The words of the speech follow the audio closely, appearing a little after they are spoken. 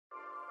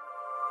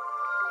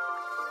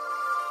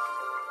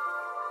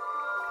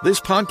This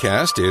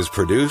podcast is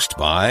produced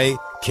by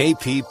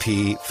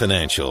KPP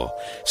Financial.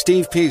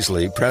 Steve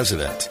Peasley,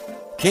 President.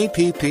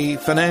 KPP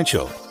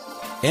Financial.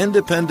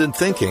 Independent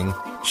thinking,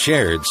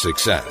 shared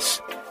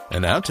success.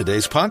 And now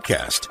today's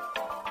podcast.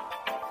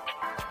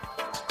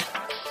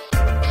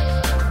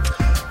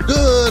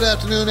 Good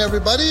afternoon,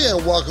 everybody,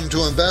 and welcome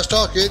to Invest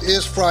Talk. It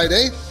is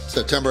Friday,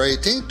 September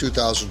 18th,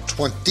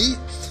 2020,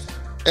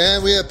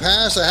 and we have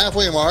passed the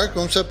halfway mark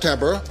from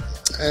September,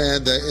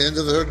 and the end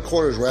of the third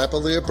quarter is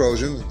rapidly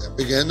approaching, and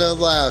begin the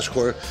last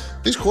quarter.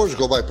 These quarters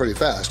go by pretty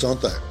fast,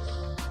 don't they?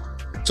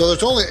 So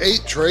there's only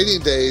 8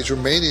 trading days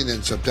remaining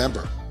in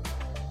September,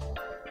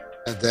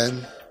 and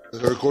then the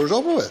third quarter is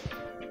over with.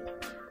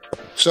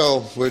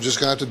 So we're just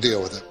going to have to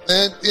deal with it.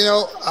 And, you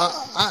know,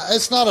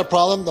 it's not a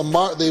problem.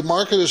 The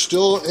market is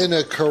still in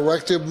a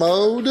corrective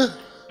mode,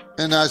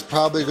 and that's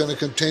probably going to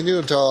continue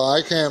until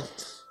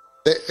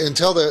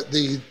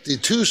the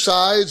two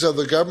sides of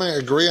the government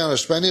agree on a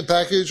spending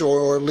package,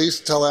 or at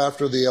least until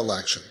after the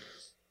election.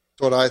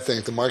 That's what I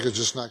think. The market's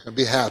just not going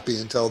to be happy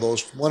until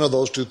one of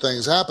those two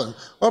things happen,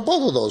 or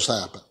both of those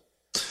happen.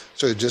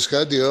 So you just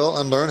got to deal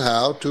and learn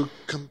how to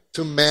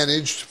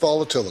manage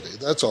volatility.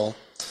 That's all.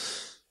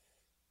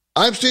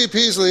 I'm Steve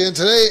Peasley, and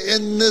today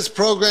in this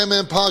program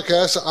and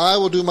podcast, I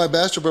will do my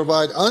best to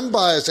provide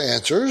unbiased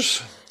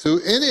answers to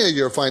any of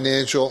your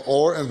financial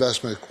or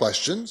investment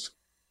questions.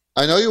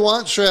 I know you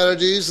want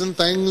strategies and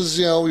things,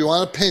 you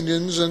want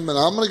opinions, and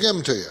I'm going to give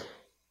them to you.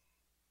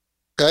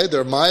 Okay,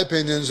 they're my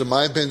opinions and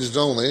my opinions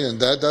only, and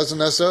that doesn't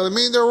necessarily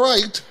mean they're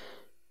right.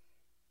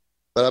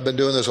 But I've been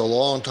doing this a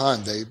long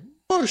time. They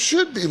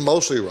should be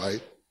mostly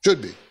right.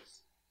 Should be.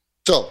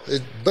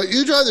 But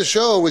you drive the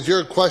show with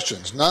your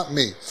questions, not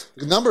me.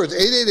 The number is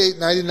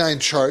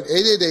 888-99-CHART,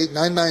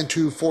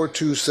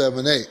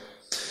 888-992-4278.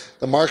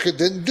 The market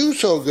didn't do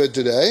so good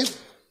today.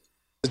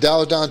 The Dow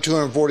was down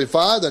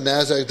 245, the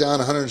NASDAQ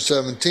down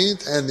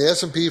 117th, and the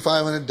S&P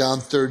 500 down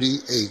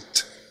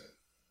 38.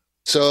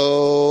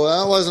 So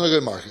that wasn't a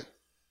good market.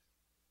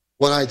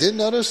 What I did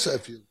notice,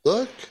 if you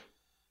look,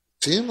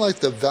 it seemed like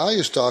the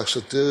value stocks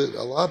did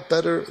a lot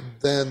better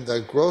than the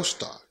growth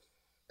stocks.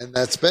 And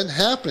that's been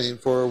happening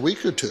for a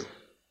week or two.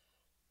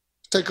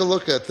 Take a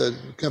look at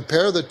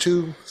compare the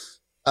two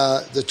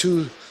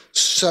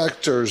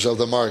sectors of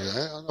the market.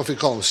 I don't know if you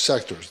call them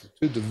sectors, the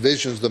two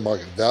divisions of the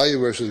market, value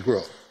versus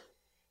growth.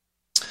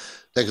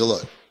 Take a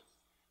look.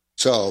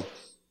 So,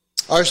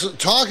 our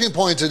talking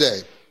point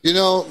today,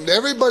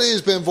 everybody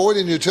has been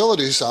avoiding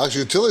utility stocks.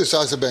 Utility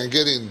stocks have been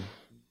getting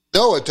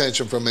no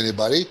attention from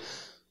anybody.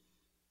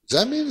 Does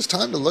that mean it's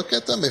time to look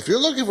at them? If you're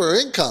looking for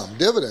income,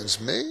 dividends,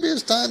 maybe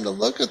it's time to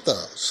look at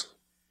those.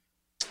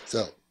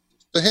 So,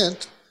 just a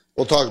hint.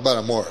 We'll talk about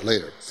it more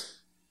later.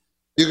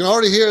 You can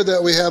already hear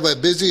that we have a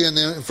busy and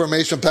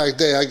information-packed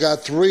day. I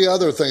got 3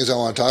 other things I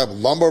want to talk about.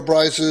 Lumber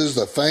prices,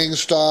 the FANG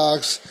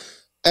stocks,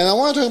 and I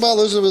want to talk about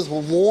Elizabeth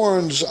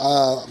Warren's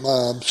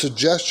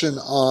suggestion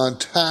on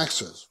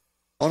taxes.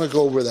 I want to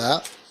go over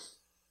that.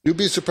 You'd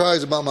be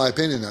surprised about my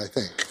opinion, I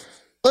think.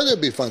 But it'd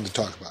be fun to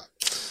talk about.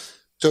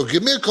 So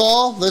give me a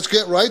call. Let's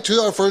get right to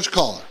our first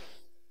caller.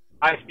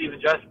 Hi, Steve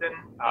and Justin.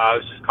 I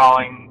was just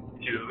calling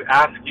to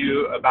ask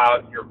you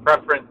about your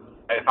preference,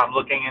 if I'm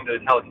looking into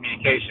the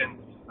telecommunications,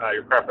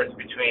 your preference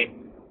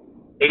between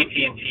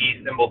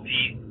AT&T, symbol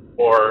T,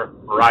 or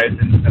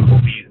Verizon, symbol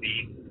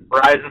VZ.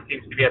 Verizon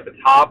seems to be at the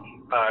top,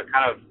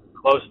 kind of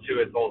close to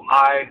its old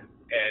high,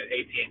 and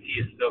AT&T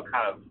is still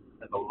kind of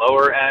at the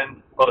lower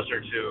end,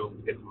 closer to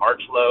its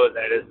March low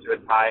than it is to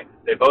its high.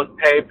 They both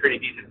pay pretty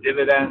decent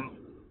dividends,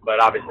 but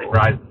obviously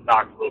Verizon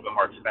stock's a little bit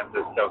more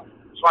expensive. So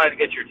just wanted to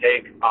get your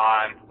take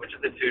on which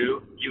of the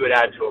two you would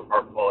add to a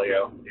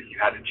portfolio if you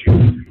had to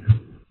choose.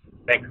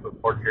 Thanks. Look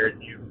forward to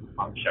hearing you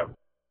on the show.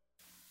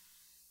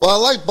 Well, I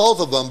like both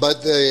of them,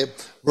 but the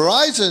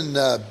Verizon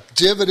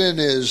dividend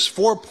is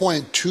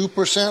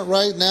 4.2%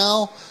 right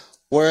now,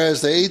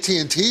 whereas the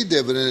AT&T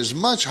dividend is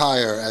much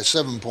higher at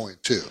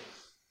 7.2%.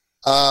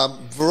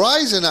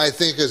 Verizon, I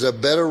think, is a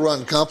better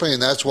run company,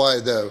 and that's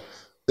why their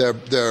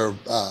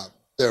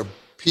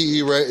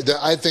PE rate,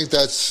 I think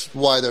that's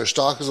why their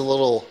stock is a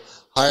little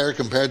higher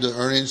compared to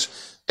earnings.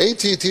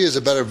 AT&T is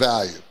a better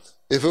value.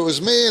 If it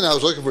was me and I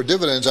was looking for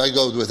dividends, I'd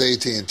go with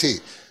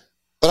AT&T.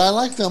 But I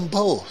like them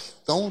both.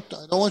 I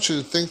don't want you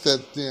to think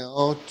that,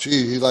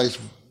 he likes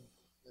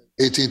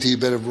AT&T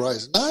better than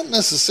Verizon. Not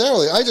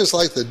necessarily. I just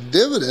like the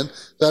dividend.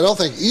 I don't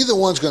think either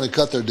one's going to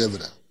cut their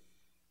dividend.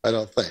 I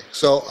don't think.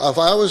 So if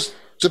I was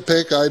to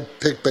pick, I'd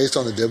pick based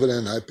on the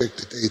dividend. I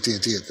picked AT&T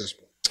at this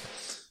point.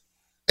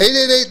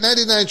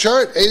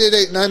 888-99-CHART,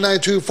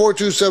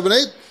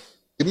 888-992-4278.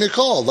 Give me a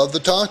call. Love to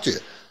talk to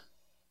you.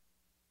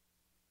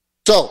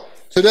 So,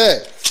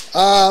 today,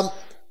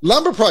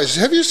 lumber prices.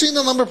 Have you seen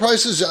the lumber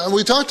prices?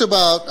 We talked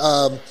about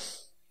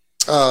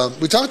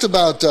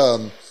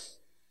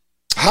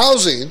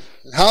housing.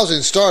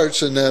 Housing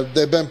starts, and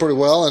they've been pretty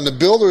well, and the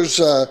builders'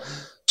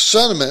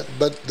 sentiment,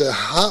 but the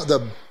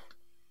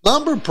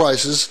lumber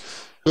prices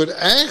could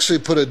actually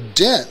put a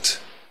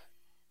dent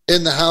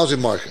in the housing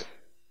market.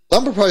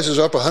 Lumber prices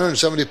are up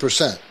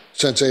 170%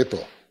 since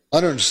April.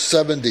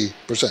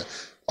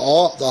 170%.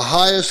 The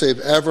highest they've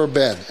ever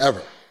been,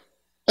 ever.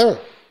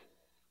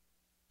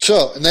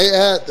 So, and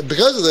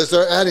because of this,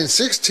 they're adding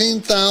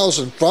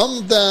 16,000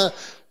 from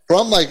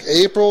like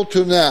April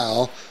to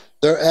now.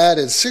 They're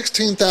adding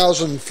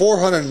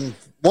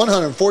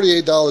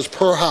 $16,148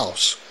 per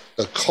house.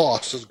 The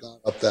cost has gone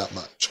up that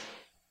much.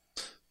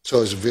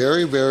 So it's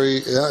very,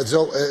 very.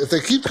 So if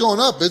it keeps going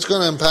up, it's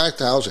going to impact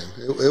housing.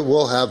 It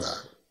will have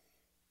that.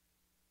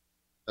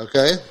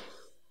 Okay.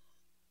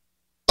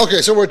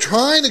 Okay, so we're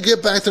trying to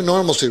get back to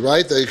normalcy,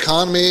 right? The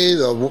economy,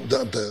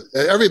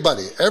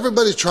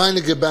 everybody's trying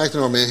to get back to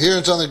normal. And here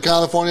in Southern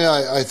California,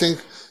 I think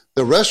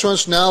the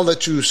restaurants now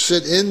let you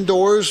sit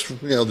indoors,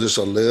 just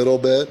a little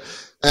bit.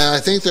 And I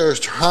think they're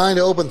trying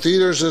to open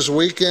theaters this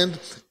weekend.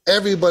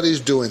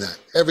 Everybody's doing that.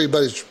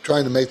 Everybody's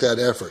trying to make that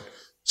effort.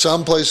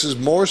 Some places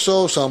more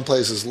so, some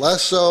places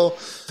less so.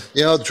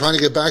 Trying to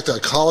get back to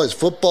college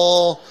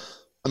football.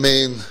 I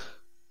mean,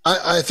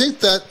 I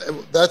think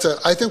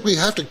I think we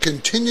have to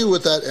continue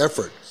with that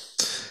effort.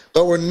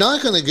 But we're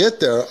not going to get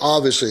there,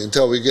 obviously,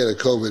 until we get a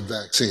COVID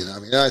vaccine. I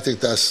mean, I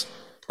think that's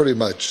pretty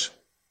much,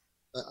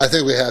 I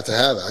think we have to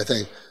have it. I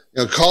think,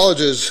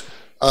 colleges,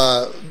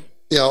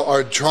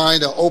 are trying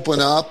to open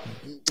up.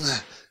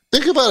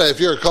 Think about it. If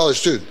you're a college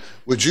student,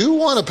 would you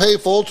want to pay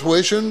full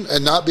tuition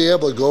and not be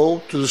able to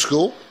go to the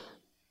school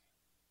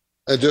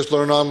and just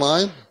learn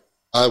online?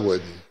 I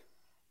wouldn't.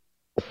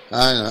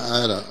 I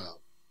don't know.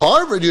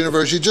 Harvard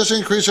University just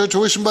increased their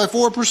tuition by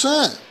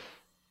 4%.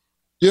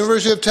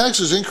 University of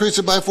Texas increased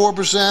it by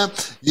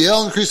 4%.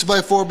 Yale increased it by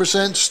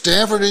 4%.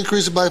 Stanford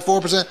increased it by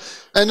 4%.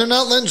 And they're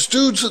not letting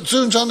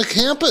students on the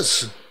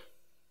campus.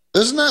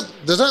 Does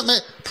that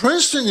make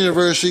Princeton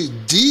University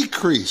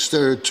decrease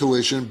their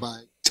tuition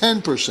by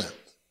 10%?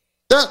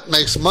 That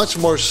makes much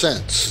more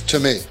sense to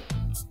me.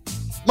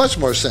 Much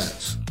more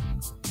sense.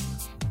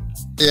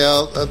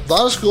 A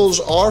lot of schools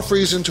are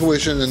freezing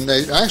tuition, and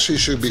they actually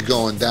should be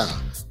going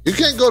down. You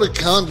can't go to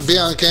be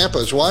on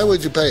campus. Why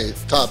would you pay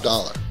top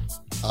dollar?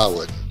 I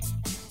wouldn't.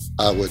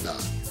 I would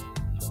not.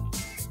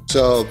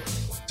 So,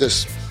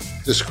 just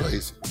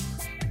crazy.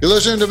 You're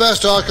listening to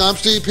Invest Talk. I'm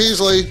Steve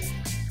Peasley.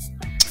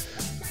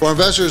 For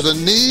investors, the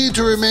need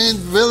to remain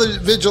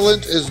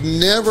vigilant is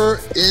never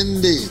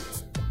ending.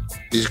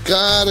 You've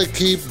got to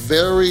keep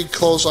very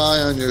close eye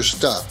on your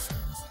stuff.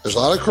 There's a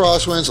lot of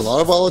crosswinds, a lot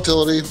of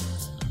volatility.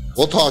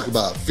 We'll talk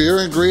about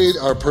fear and greed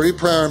are pretty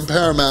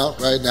paramount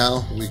right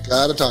now. We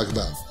got to talk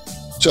about it.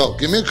 So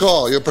give me a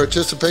call. Your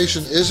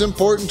participation is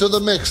important to the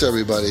mix,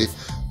 everybody.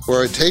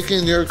 We're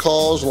taking your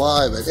calls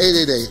live at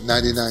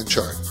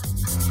 888-99-CHART.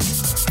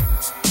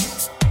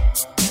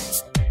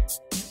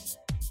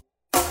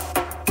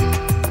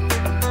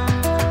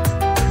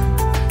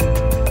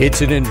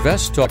 It's an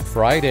Invest Talk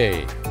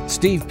Friday.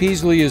 Steve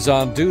Peasley is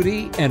on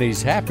duty, and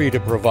he's happy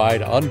to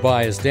provide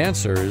unbiased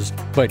answers,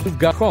 but you've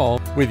got to call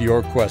with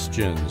your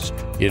questions.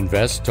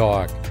 Invest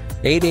Talk,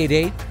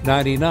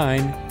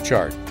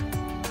 888-99-CHART.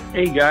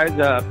 Hey guys,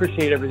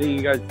 appreciate everything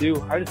you guys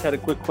do. I just had a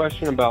quick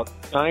question about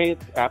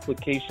Science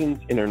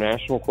Applications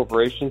International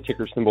Corporation,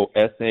 ticker symbol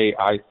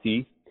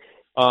SAIC.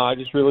 I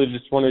just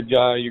wanted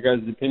your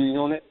guys' opinion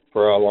on it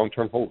for a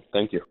long-term hold.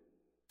 Thank you.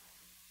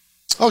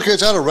 Okay,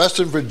 it's out of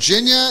Reston,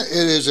 Virginia.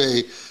 It is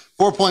a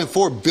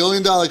 $4.4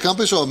 billion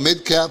company, so a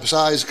mid-cap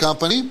size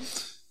company.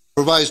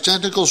 Provides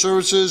technical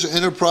services,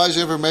 enterprise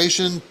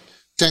information,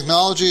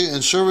 technology,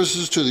 and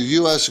services to the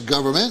U.S.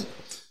 government.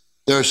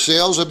 Their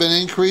sales have been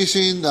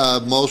increasing.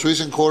 Most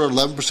recent quarter,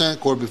 11%.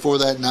 Quarter before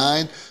that,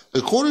 9%.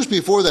 The quarters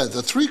before that,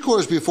 the 3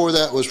 quarters before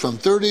that was from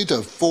 30 to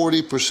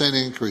 40%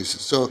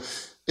 increases. So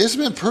it's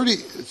been pretty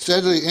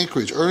steadily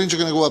increased. Earnings are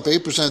going to go up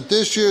 8%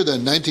 this year,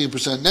 then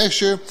 19%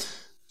 next year.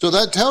 So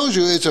that tells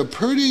you it's a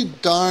pretty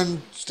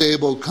darn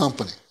stable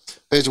company.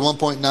 Pays a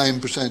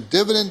 1.9%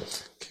 dividend.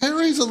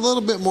 Carries a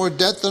little bit more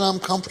debt than I'm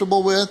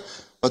comfortable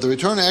with, but the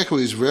return on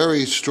equity is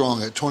very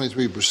strong at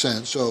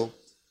 23%. So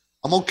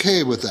I'm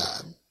okay with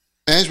that.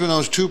 Management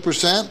owns 2%.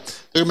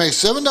 They're going to make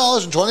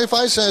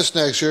 $7.25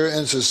 next year, and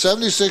it's a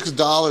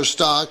 $76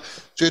 stock.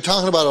 So you're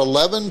talking about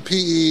 11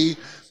 PE.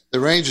 The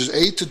range is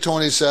 8 to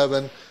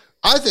 27.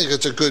 I think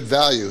it's a good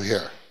value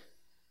here.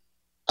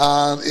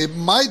 It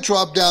might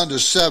drop down to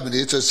 70.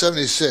 It's at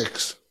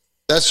 76.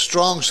 That's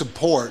strong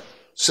support,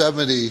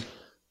 70.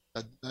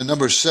 The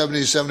number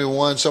 70,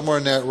 71, somewhere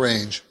in that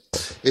range.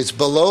 It's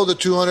below the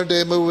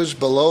 200-day movies,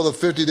 below the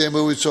 50-day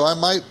movies. So I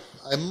might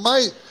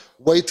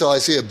wait till I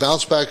see a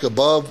bounce back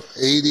above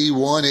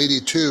 81,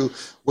 82,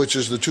 which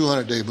is the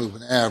 200-day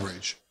moving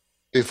average,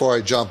 before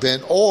I jump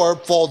in, or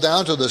fall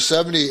down to the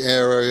 70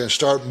 area and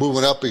start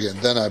moving up again.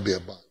 Then I'd be a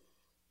buy.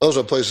 Those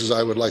are places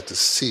I would like to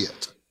see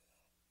it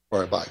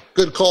before I buy.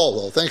 Good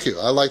call, though. Thank you.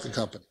 I like the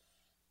company.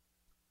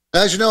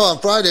 As you know, on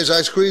Fridays,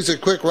 I squeeze a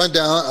quick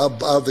rundown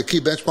of the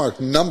key benchmark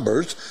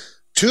numbers.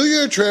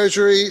 2-year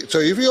Treasury. So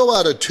if you go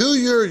out a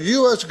 2-year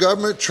U.S.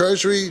 government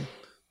Treasury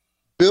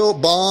bill,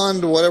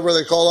 bond, whatever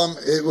they call them,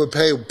 it would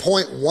pay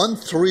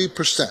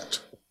 0.13%.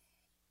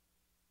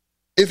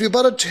 If you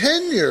bought a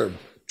 10-year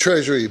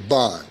Treasury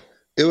bond,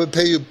 it would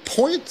pay you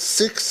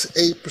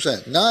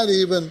 0.68%, not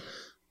even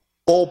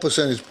full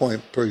percentage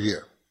point per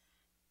year.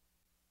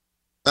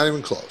 Not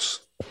even close.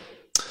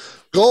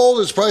 Gold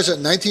is priced at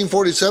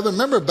 $1947.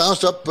 Remember, it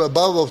bounced up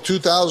above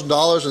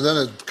 $2,000 and then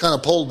it kind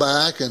of pulled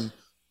back and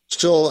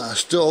still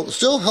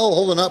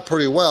holding up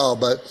pretty well,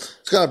 but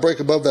it's got to break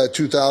above that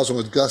 2,000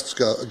 with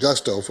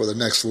gusto for the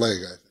next leg.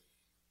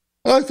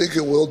 I think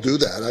it will do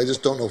that. I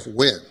just don't know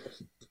when.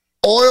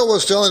 Oil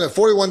was selling at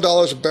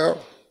 $41 a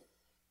barrel.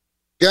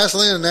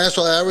 Gasoline, a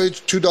national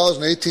average,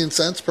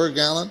 $2.18 per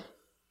gallon.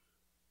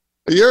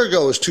 A year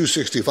ago, it was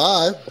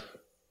 $2.65.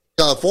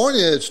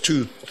 California, it's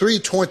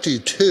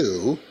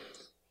 $3.22.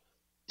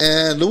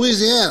 And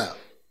Louisiana,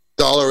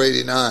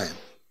 $1.89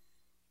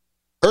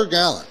 per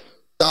gallon.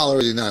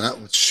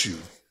 $1.89.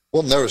 Shoot,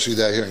 we'll never see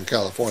that here in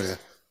California.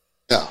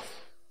 No.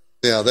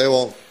 Yeah, they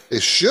won't.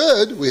 It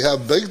should. We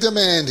have big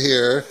demand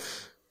here.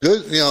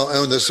 Good,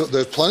 and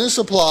there's plenty of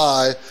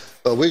supply,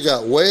 but we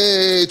got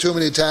way too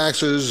many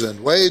taxes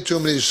and way too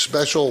many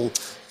special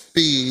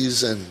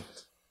fees and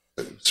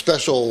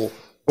special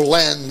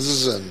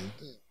blends and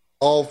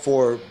all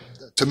for,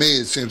 to me,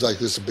 it seems like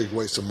this is a big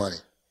waste of money,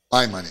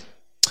 my money.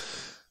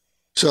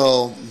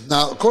 So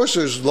now, of course,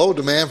 there's low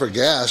demand for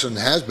gas and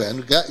has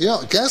been.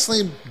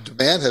 Gasoline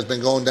demand has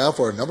been going down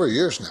for a number of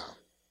years now.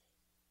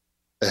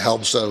 It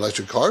helps that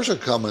electric cars are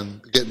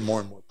getting more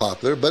and more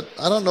popular, but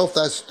I don't know if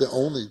that's the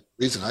only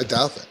reason. I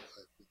doubt that.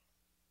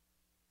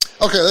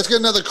 Okay, let's get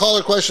another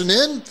caller question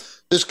in.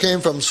 This came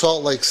from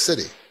Salt Lake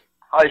City.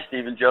 Hi,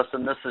 Steve and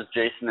Justin. This is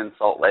Jason in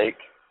Salt Lake.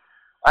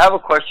 I have a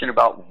question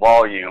about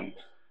volume.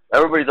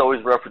 Everybody's always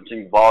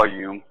referencing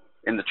volume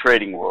in the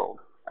trading world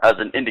as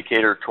an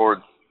indicator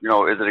towards,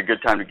 is it a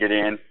good time to get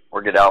in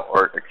or get out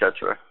or et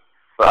cetera.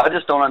 But I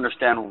just don't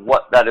understand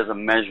what that is a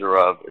measure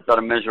of. Is that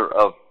a measure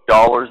of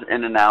dollars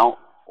in and out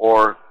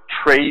or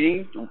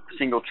trading,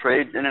 single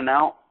trades in and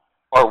out,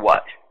 or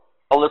what?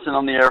 I'll listen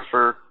on the air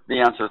for the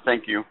answer.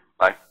 Thank you.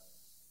 Bye.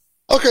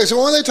 Okay,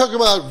 so when they talk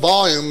about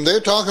volume, they're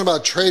talking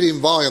about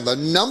trading volume, the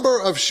number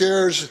of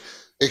shares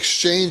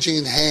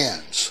exchanging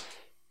hands.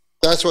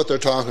 That's what they're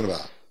talking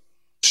about.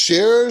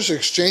 Shares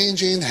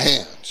exchanging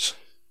hands.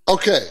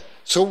 Okay,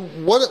 so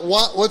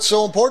what's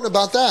so important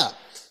about that?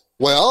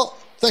 Well,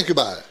 think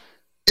about it.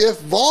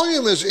 If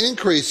volume is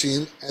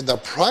increasing and the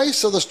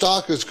price of the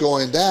stock is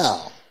going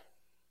down,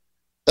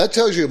 that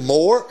tells you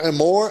more and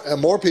more and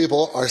more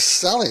people are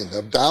selling.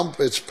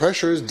 Its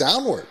pressure is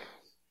downward.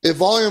 If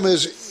volume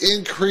is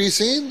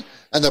increasing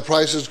and the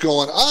price is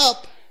going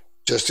up,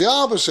 just the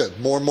opposite.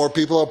 More and more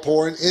people are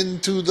pouring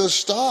into the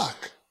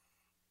stock.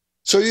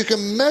 So you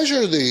can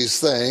measure these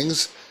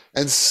things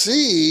and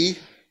see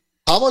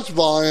how much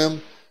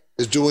volume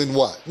is doing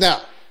what.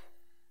 Now,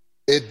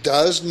 it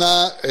does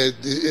not,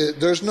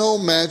 there's no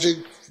magic,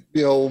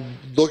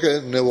 look at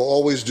it and it will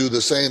always do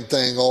the same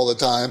thing all the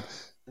time.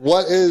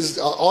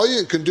 All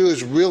you can do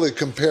is really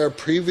compare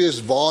previous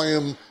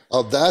volume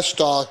of that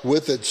stock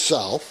with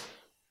itself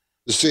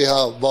to see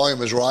how volume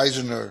is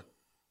rising or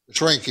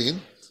shrinking.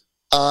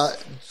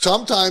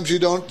 Sometimes you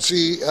don't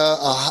see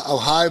a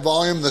high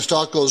volume, the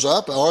stock goes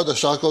up or the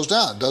stock goes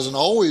down. It doesn't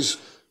always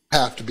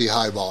have to be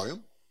high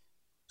volume.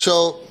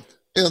 So,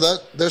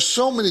 there's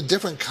so many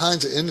different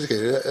kinds of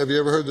indicators. Have you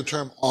ever heard the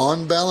term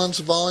on-balance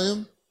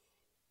volume?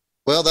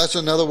 Well, that's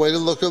another way to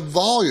look at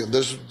volume.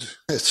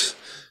 It's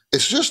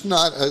just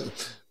not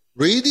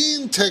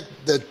reading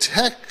the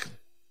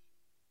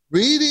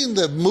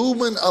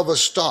movement of a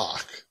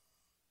stock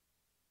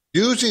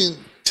using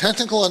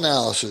technical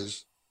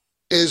analysis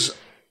is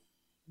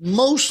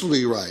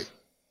mostly right.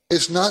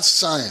 It's not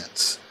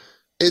science.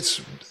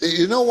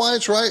 You know why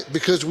it's right?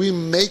 Because we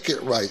make it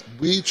right.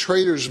 We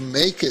traders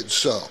make it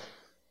so.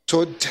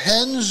 So it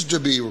tends to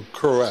be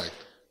correct.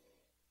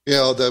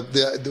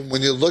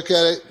 When you look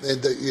at it,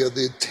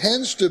 it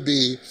tends to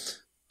be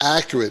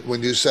accurate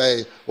when you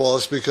say, well,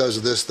 it's because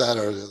of this, that,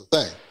 or the other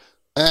thing.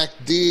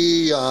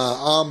 MACD,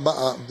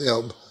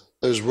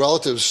 there's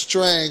relative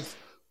strength,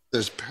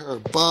 there's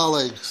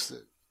parabolics,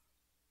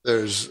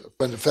 there's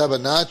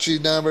Fibonacci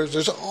numbers,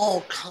 there's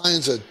all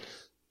kinds of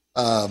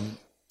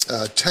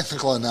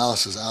technical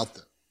analysis out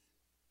there.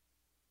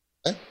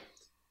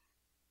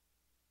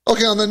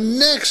 Okay, on the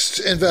next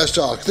Invest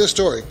Talk, this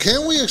story.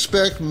 Can we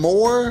expect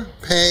more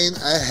pain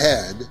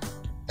ahead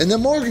in the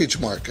mortgage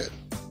market?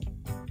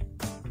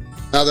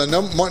 Now, the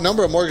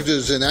number of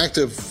mortgages in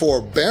active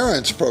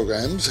forbearance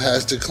programs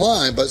has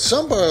declined, but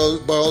some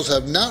borrowers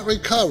have not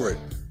recovered.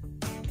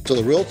 So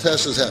the real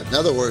test is ahead. In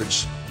other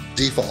words,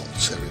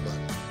 defaults, everybody.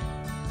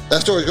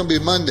 That story is going to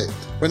be Monday.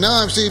 For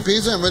now, I'm Steve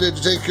Peasley. I'm ready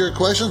to take your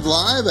questions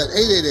live at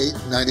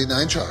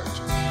 888-99-CHART.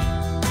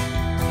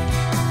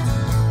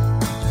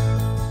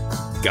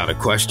 Got a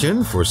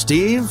question for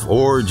Steve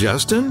or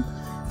Justin?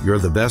 You're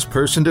the best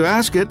person to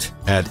ask it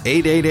at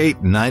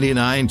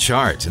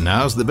 888-99-CHART.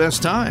 Now's the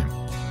best time.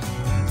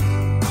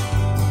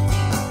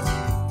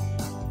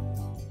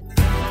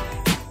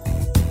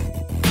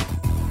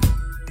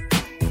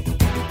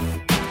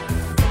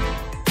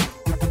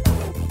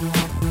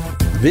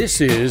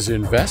 This is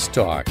Invest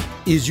Talk.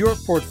 Is your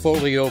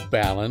portfolio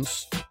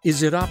balanced?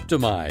 Is it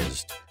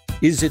optimized?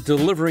 Is it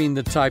delivering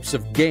the types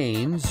of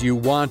gains you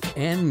want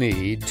and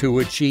need to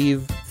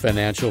achieve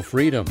financial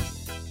freedom?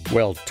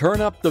 Well,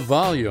 turn up the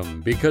volume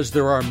because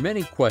there are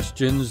many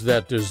questions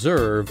that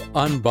deserve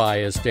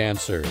unbiased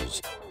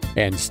answers.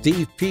 And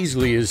Steve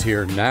Peasley is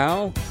here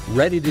now,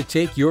 ready to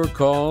take your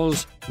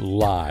calls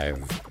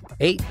live.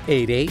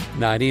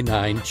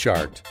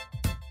 888-99-CHART.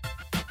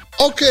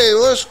 Okay,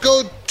 let's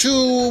go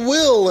to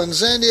Will in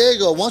San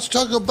Diego. Wants to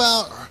talk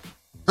about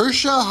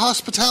Hersha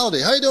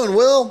Hospitality. How you doing,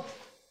 Will?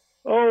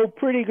 Oh,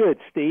 pretty good,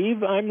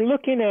 Steve. I'm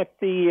looking at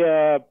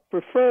the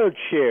preferred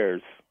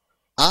shares.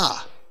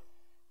 Ah.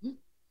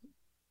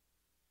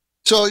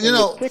 So, you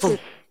know, go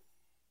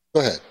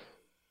ahead.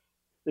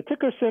 The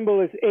ticker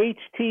symbol is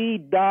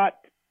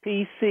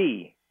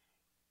HT.PC.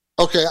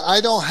 Okay,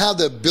 I don't have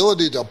the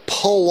ability to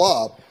pull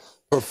up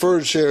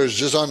preferred shares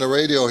just on the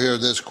radio here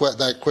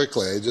that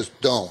quickly. I just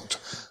don't.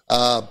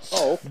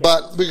 Okay.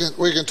 But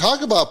we can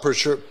talk about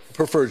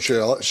preferred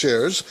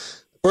shares.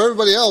 For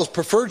everybody else,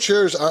 preferred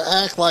shares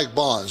act like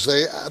bonds.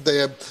 They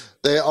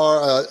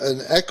are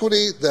an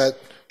equity that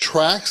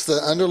tracks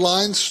the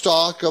underlying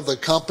stock of the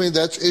company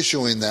that's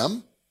issuing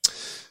them,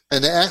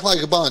 and they act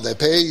like a bond. They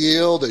pay a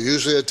yield. There's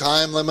usually a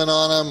time limit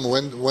on them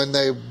when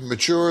they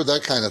mature,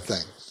 that kind of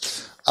thing.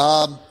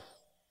 The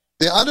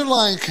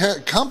underlying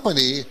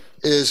company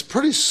is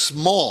pretty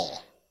small.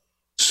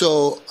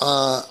 So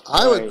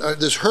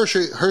this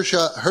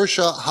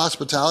Hersha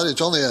Hospitality,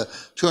 it's only a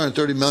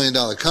 $230 million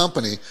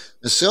company.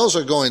 The sales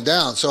are going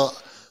down. So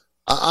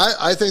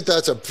I think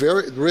that's a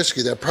very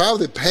risky. They're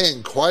probably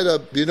paying quite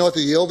a, you know what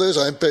the yield is?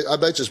 I bet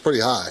you it's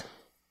pretty high.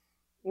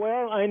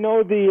 Well, I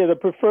know the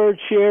preferred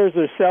shares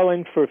are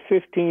selling for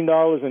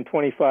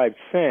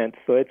 $15.25,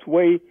 so it's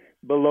way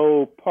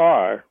below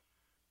par.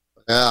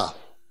 Yeah.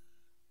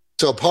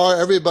 So par,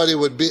 everybody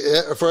would be,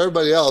 for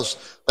everybody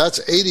else, that's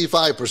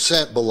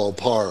 85% below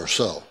par or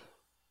so.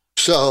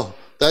 So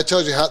that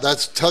tells you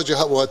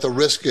what the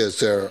risk is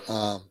there,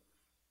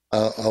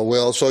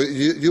 Will. So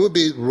you would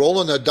be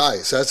rolling the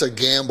dice. That's a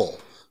gamble,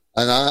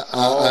 and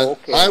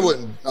I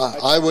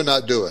would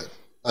not do it.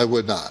 I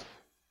would not.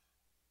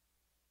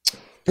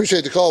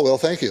 Appreciate the call, Will.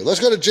 Thank you.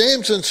 Let's go to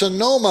James in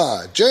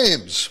Sonoma.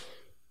 James.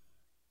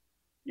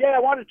 Yeah, I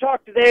wanted to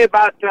talk today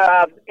about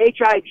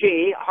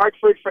HIG,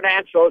 Hartford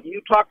Financial.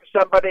 You talked to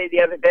somebody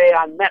the other day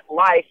on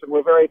MetLife, and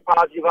we're very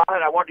positive on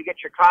it. I wanted to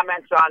get your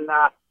comments on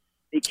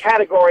the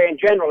category in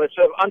general. It's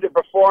sort of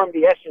underperformed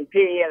the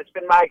S&P, and it's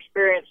been my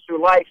experience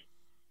through life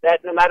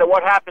that no matter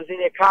what happens in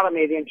the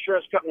economy, the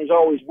insurance companies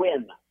always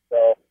win.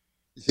 So.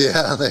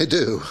 Yeah, they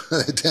do.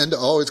 They tend to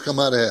always come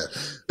out ahead.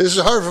 This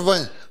is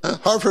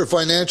Hartford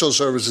Financial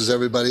Services,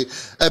 everybody.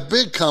 A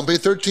big company,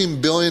 $13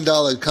 billion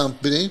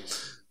company.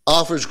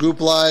 Offers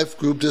group life,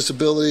 group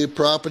disability,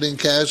 property and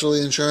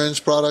casualty insurance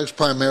products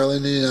primarily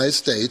in the United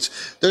States.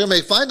 They're going to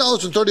make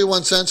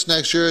 $5.31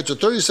 next year. It's a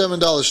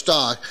 $37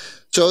 stock.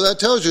 So that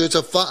tells you it's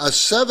a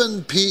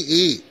 7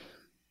 PE.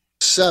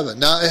 7.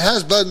 Now, it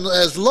has been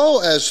as low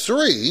as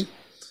 3.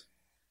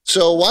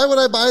 So why would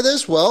I buy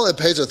this? Well, it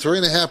pays a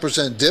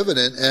 3.5%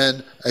 dividend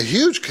and a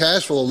huge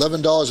cash flow,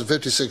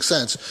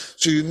 $11.56.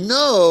 So you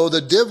know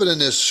the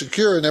dividend is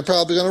secure, and they're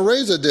probably going to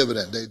raise the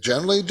dividend. They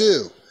generally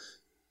do.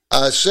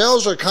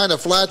 Sales are kind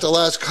of flat the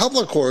last couple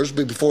of quarters,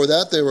 but before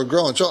that they were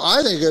growing. So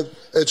I think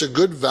it's a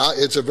good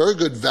value. It's a very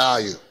good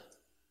value.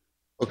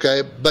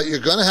 Okay, but you're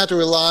going to have to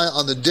rely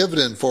on the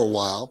dividend for a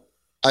while.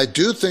 I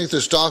do think the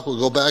stock will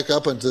go back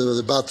up into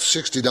about the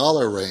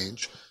 $60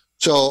 range.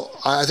 So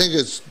I think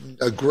it's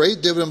a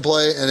great dividend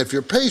play, and if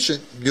you're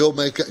patient, you'll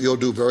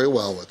do very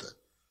well with it.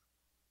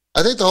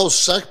 I think the whole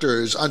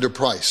sector is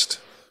underpriced.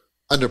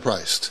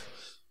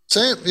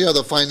 Same,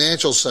 the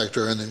financial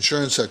sector and the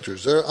insurance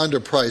sectors, they're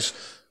underpriced.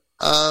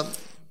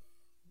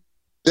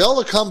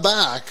 They'll come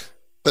back,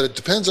 but it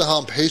depends on how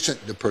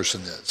impatient the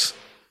person is.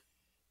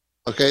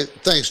 Okay,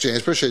 thanks, James.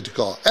 Appreciate the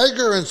call.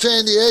 Edgar in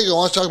San Diego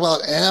wants to talk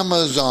about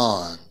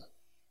Amazon.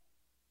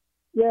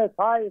 Yes,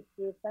 hi.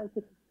 Thank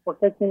you for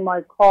taking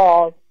my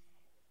call.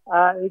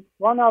 It's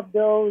one of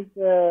those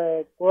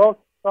growth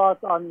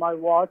stocks on my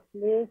watch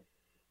list,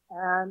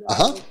 and I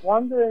was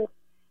wondering,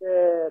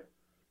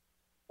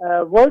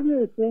 what do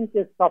you think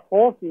is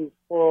support is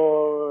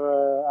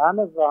for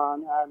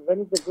Amazon, and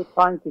when is a good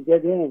time to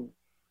get in?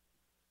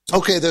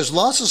 Okay, there's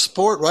lots of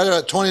support right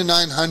at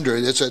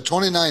 2,900. It's at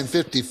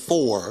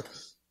 2,954.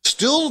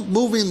 Still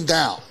moving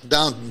down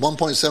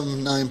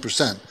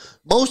 1.79%.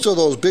 Most of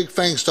those big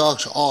FANG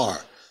stocks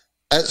are.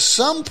 At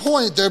some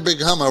point, they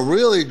become a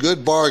really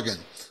good bargain.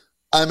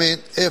 I mean,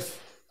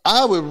 if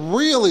I would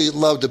really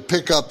love to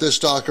pick up this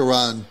stock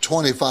around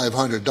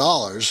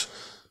 $2,500,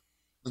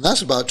 and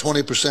that's about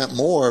 20%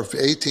 more,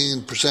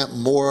 18%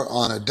 more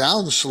on a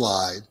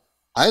downslide.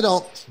 I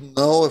don't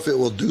know if it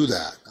will do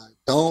that. I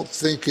don't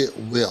think it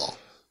will.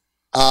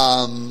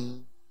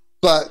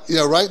 But,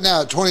 right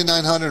now,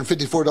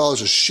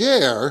 $2,954 a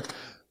share,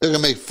 they're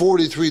going to make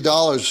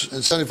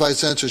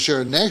 $43.75 a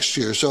share next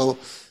year. So,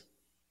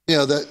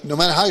 that no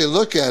matter how you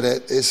look at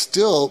it, it's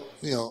still,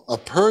 a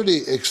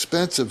pretty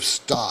expensive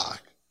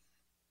stock.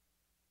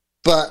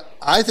 But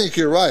I think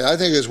you're right. I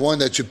think it's one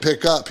that you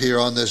pick up here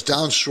on this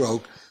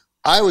downstroke.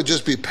 I would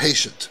just be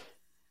patient.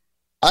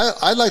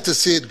 I'd like to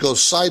see it go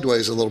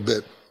sideways a little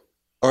bit,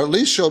 or at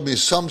least show me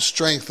some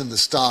strength in the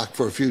stock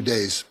for a few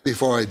days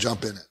before I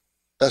jump in it.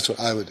 That's what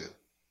I would do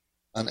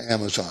on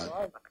Amazon.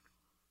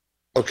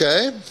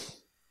 Okay?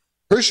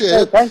 Appreciate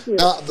it. Thank you.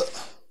 Now,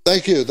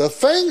 thank you. The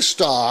FANG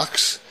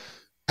stocks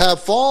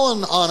have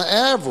fallen on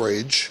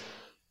average.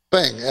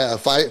 FANG,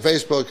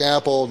 Facebook,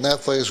 Apple,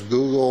 Netflix,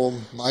 Google,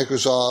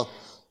 Microsoft,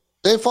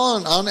 they've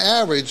fallen on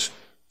average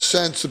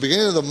since the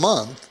beginning of the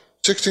month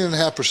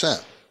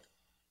 16.5%.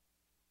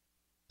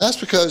 That's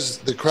because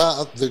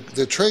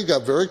the trade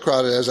got very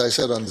crowded, as I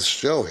said on the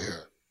show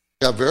here.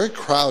 Got very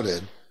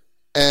crowded,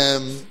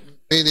 and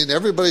meaning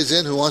everybody's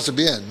in who wants to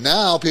be in.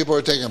 Now people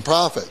are taking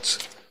profits.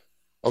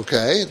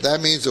 Okay,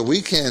 that means the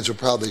weak hands are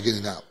probably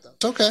getting out.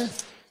 That's okay.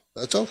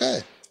 That's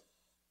okay.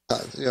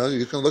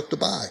 You can look to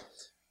buy.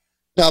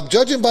 Now,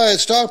 judging by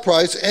its stock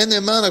price and the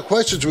amount of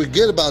questions we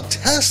get about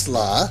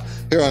Tesla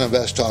here on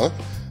Invest Talk,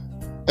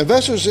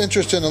 investors'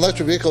 interest in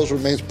electric vehicles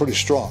remains pretty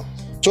strong.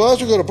 So as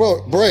we go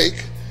to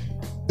break,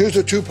 here's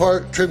a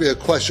two-part trivia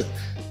question.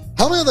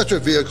 How many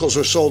electric vehicles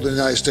were sold in the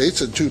United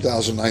States in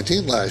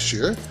 2019, last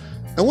year?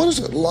 And what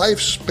is the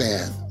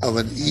lifespan of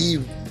an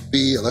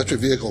EV, electric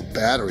vehicle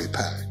battery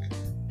pack?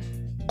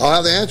 I'll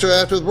have the answer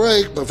after the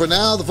break, but for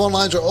now, the phone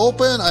lines are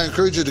open. I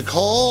encourage you to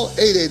call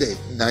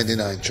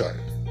 888-99-CHART.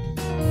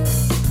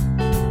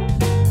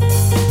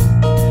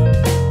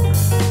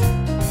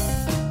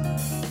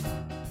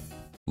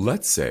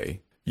 Let's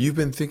say you've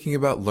been thinking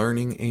about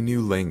learning a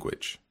new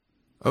language.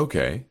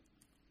 Okay,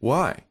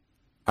 why?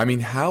 I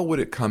mean, how would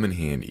it come in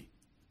handy?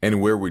 And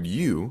where would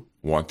you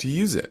want to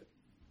use it?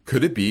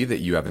 Could it be that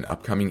you have an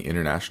upcoming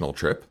international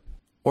trip?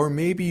 Or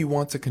maybe you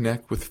want to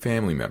connect with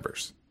family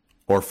members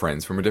or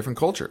friends from a different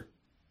culture?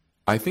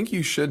 I think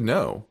you should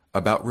know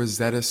about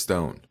Rosetta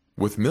Stone.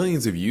 With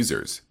millions of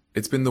users,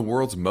 it's been the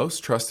world's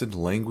most trusted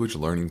language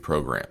learning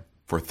program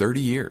for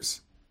 30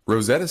 years.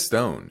 Rosetta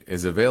Stone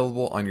is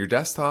available on your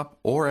desktop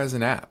or as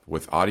an app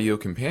with Audio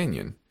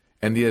Companion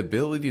and the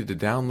ability to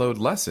download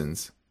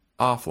lessons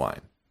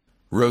offline.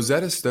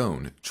 Rosetta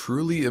Stone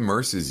truly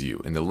immerses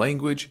you in the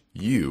language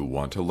you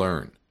want to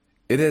learn.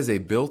 It has a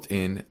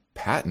built-in,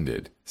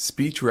 patented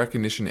speech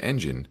recognition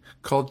engine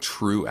called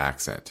True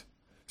Accent.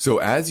 So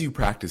as you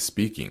practice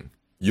speaking,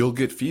 you'll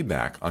get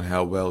feedback on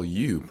how well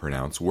you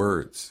pronounce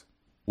words.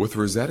 With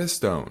Rosetta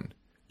Stone,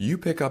 you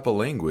pick up a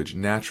language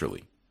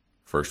naturally,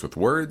 first with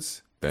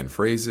words, then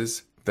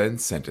phrases, then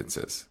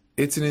sentences.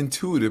 It's an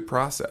intuitive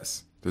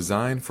process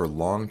designed for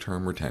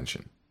long-term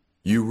retention.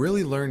 You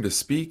really learn to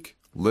speak,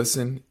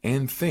 listen,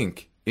 and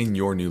think in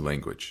your new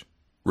language.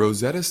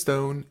 Rosetta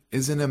Stone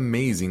is an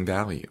amazing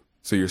value,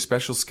 so your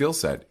special skill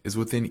set is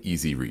within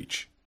easy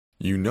reach.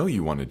 You know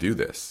you want to do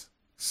this,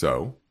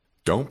 so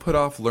don't put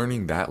off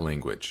learning that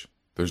language.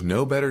 There's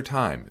no better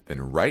time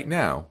than right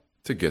now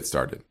to get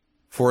started.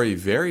 For a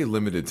very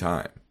limited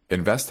time,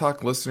 Invest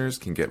Talk listeners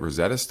can get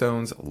Rosetta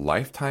Stone's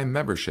lifetime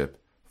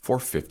membership for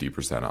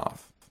 50%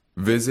 off.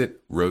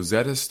 Visit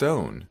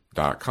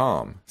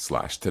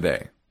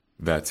rosettastone.com/today.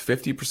 That's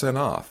 50%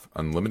 off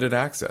unlimited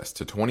access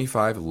to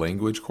 25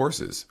 language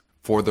courses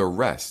for the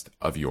rest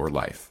of your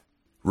life.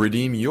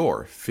 Redeem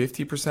your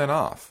 50%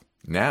 off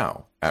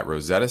now at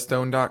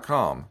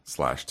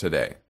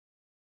rosettastone.com/today.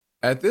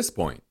 At this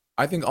point,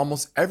 I think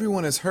almost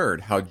everyone has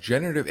heard how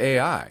generative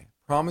AI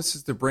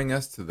promises to bring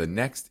us to the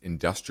next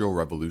industrial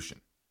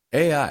revolution.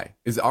 AI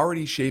is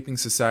already shaping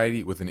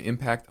society with an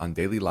impact on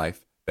daily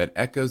life that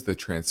echoes the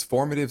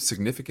transformative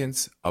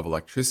significance of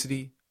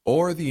electricity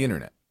or the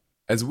internet.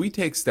 As we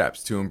take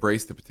steps to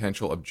embrace the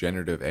potential of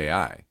generative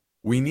AI,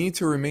 we need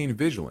to remain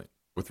vigilant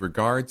with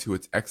regard to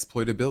its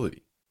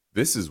exploitability.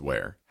 This is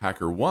where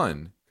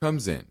HackerOne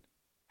comes in.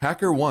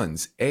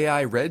 HackerOne's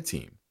AI Red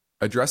Team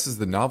addresses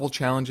the novel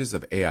challenges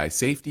of AI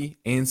safety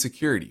and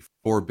security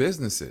for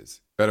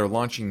businesses that are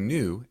launching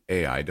new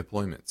AI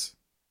deployments.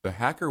 The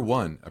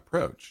HackerOne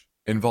approach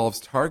involves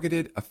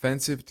targeted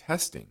offensive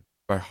testing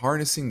by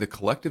harnessing the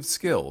collective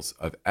skills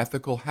of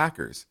ethical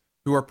hackers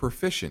who are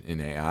proficient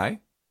in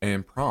AI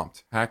and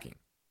prompt hacking.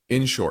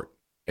 In short,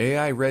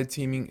 AI red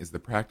teaming is the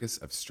practice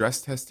of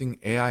stress testing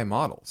AI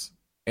models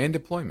and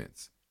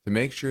deployments to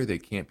make sure they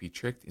can't be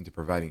tricked into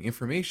providing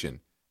information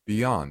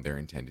beyond their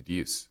intended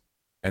use,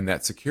 and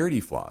that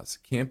security flaws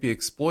can't be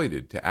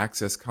exploited to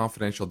access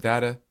confidential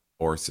data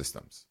or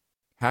systems.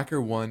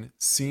 HackerOne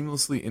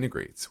seamlessly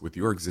integrates with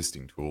your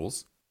existing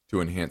tools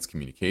to enhance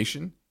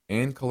communication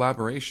and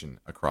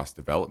collaboration across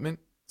development,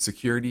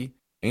 security,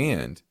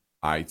 and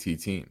IT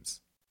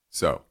teams.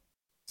 So,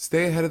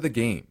 stay ahead of the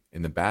game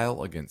in the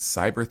battle against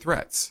cyber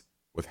threats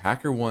with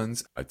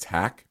HackerOne's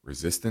attack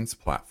resistance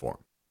platform.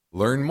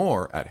 Learn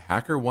more at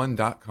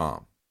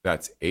hackerone.com.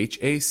 That's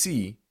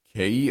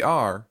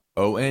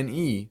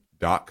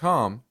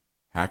HackerOne.com,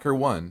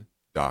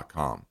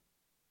 hackerone.com.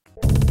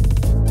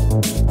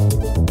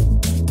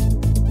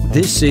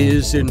 This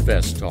is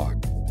Invest Talk.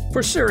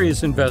 For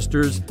serious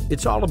investors,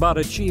 it's all about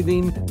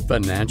achieving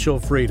financial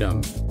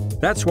freedom.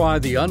 That's why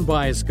the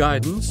unbiased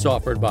guidance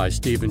offered by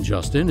Steve and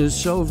Justin is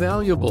so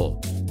valuable.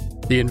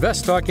 The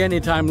Invest Talk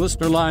Anytime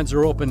listener lines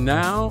are open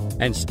now,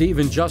 and Steve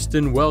and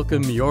Justin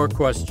welcome your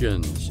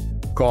questions.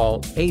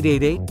 Call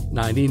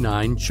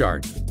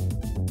 888-99-CHART.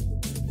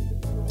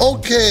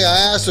 Okay,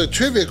 I asked a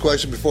trivia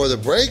question before the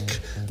break.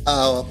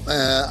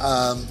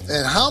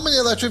 And how many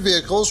electric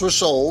vehicles were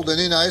sold in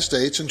the United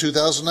States in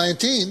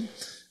 2019?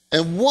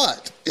 And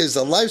what is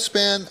the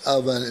lifespan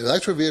of an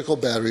electric vehicle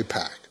battery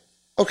pack?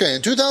 Okay,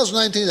 in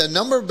 2019, the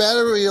number of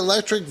battery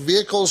electric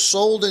vehicles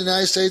sold in the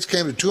United States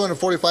came to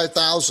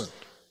 245,000,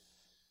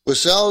 with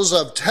sales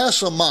of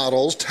Tesla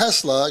models,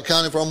 Tesla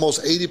accounting for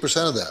almost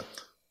 80% of that.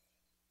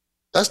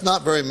 That's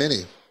not very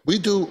many. We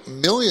do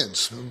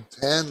millions,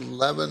 10,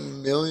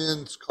 11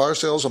 million car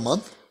sales a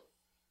month.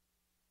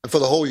 And for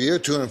the whole year,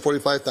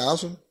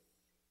 245,000.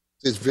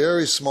 It's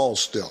very small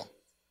still.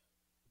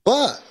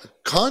 But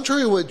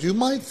contrary to what you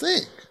might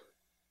think,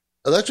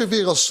 electric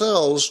vehicle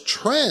sales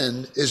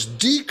trend is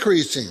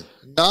decreasing,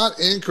 not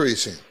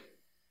increasing.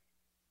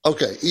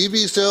 Okay,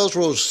 EV sales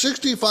rose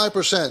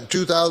 65% in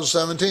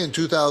 2017 and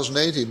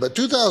 2018, but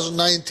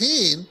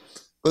 2019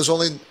 was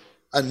only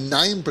a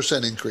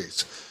 9%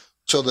 increase.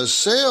 So the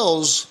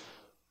sales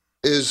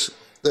is,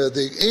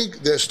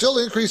 they're still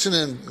increasing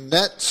in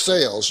net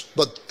sales,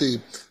 but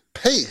the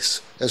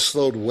pace has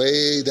slowed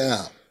way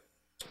down.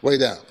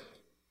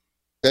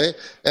 Okay,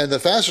 and the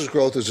fastest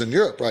growth is in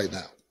Europe right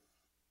now.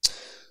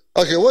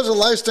 Okay, what's the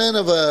lifespan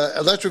of an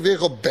electric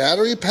vehicle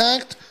battery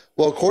pack?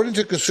 Well, according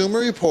to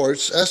Consumer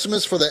Reports,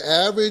 estimates for the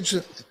average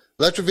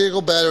electric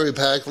vehicle battery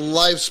pack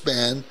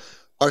lifespan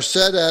are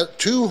set at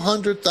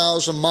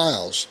 200,000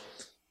 miles,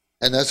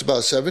 and that's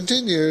about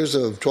 17 years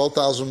of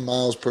 12,000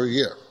 miles per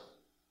year.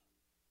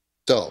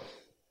 So,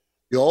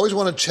 you always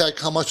want to check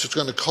how much it's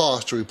going to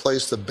cost to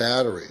replace the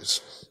batteries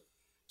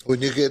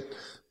when you get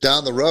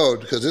down the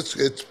road, because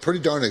it's pretty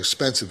darn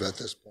expensive at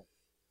this point.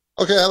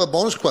 Okay, I have a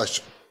bonus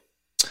question.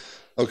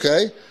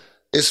 Okay,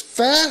 is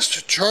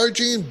fast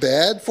charging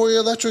bad for your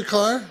electric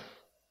car?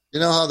 You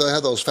know how they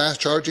have those fast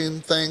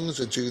charging things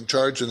that you can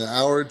charge in an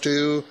hour or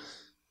two?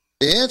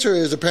 The answer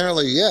is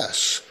apparently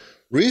yes.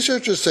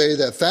 Researchers say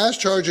that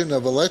fast charging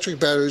of electric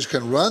batteries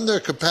can ruin their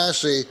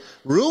capacity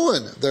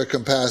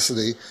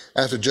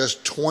after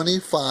just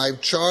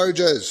 25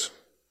 charges.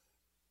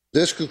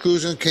 This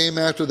conclusion came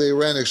after they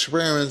ran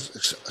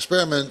experiments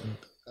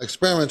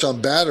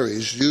on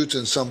batteries used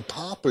in some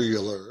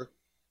popular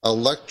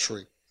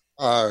electric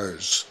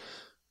cars.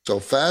 So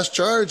fast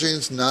charging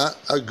is not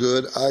a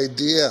good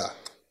idea.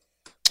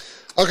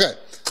 Okay,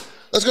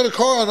 let's go to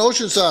Carl on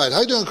Oceanside.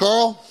 How you doing,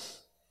 Carl?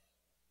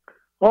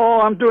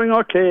 Oh, I'm doing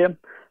okay.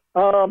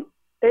 APOG,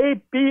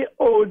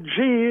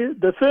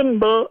 the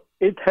symbol,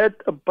 it had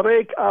a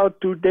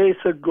breakout 2 days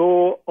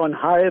ago on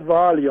high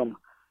volume.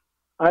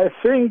 I'm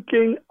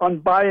thinking on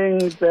buying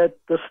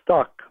the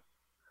stock.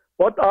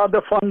 What are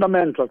the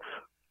fundamentals?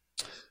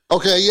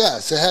 Okay,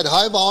 yes, it had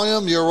high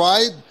volume, you're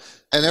right.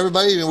 And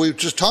everybody, we've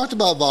just talked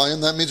about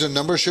volume. That means the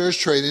number of shares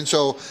trading.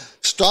 So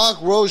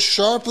stock rose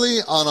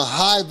sharply on a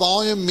high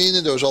volume,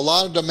 meaning there was a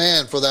lot of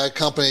demand for that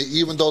company,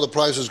 even though the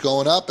price was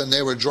going up, and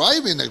they were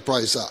driving the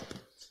price up.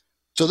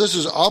 So this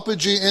is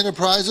Apogee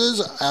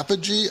Enterprises, I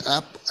don't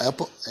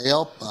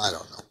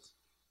know.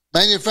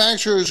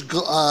 Manufactures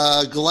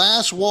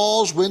glass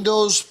walls,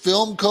 windows,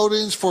 film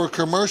coatings for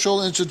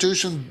commercial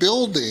institution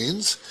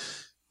buildings.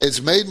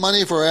 It's made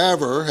money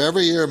forever.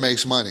 Every year it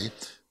makes money.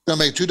 It's going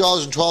to make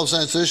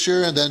 $2.12 this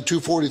year and then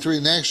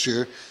 $2.43 next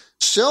year.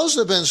 Sales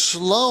have been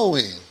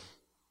slowing.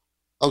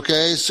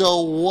 Okay,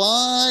 so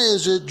why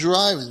is it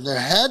driving? There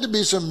had to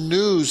be some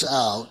news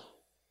out.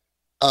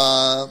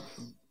 And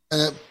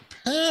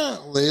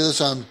apparently,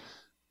 I'm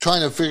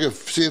trying to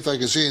see if I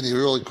can see any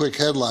really quick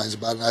headlines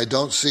about it. I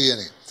don't see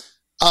any.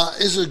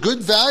 Is it a good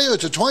value?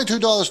 It's a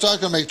 $22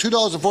 stock, going to make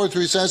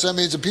 $2.43. That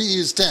means the PE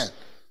is 10.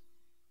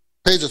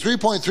 Pays a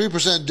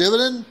 3.3%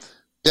 dividend.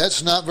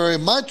 That's not very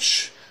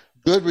much.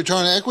 Good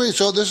return on equity.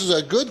 So this is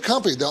a good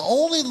company. The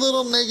only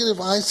little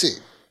negative I see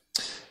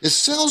is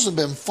sales have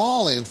been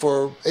falling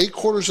for 8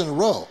 quarters in a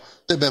row.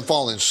 They've been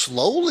falling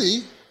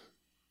slowly,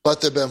 but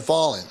they've been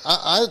falling.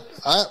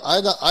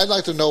 I'd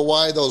like to know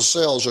why those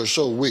sales are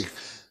so weak.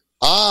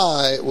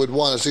 I would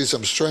want to see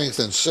some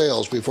strength in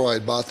sales before I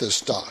bought this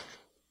stock.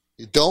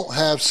 You don't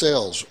have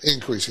sales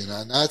increasing,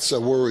 and that's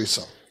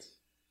worrisome.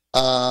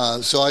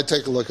 So I'd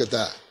take a look at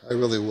that. I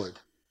really would.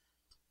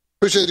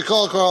 Appreciate the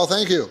call, Carl.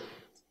 Thank you.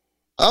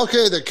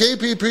 Okay, the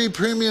KPP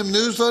Premium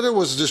Newsletter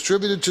was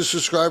distributed to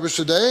subscribers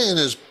today and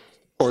is, of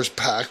course,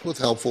 packed with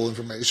helpful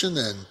information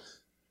and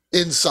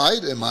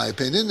insight, in my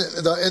opinion.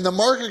 In the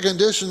market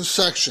conditions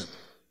section,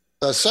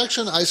 the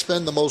section I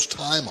spend the most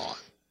time on,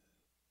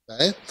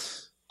 okay?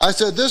 I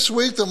said this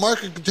week the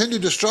market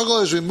continued to struggle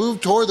as we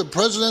move toward the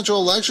presidential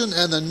election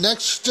and the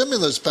next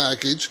stimulus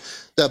package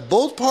that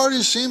both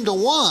parties seem to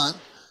want.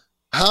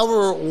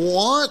 However,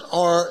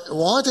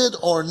 want it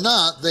or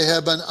not, they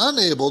have been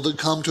unable to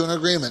come to an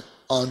agreement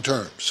on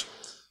terms.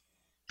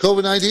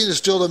 COVID-19 is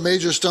still a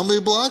major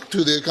stumbling block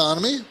to the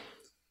economy.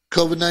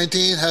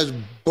 COVID-19 has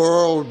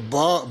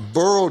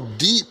burrowed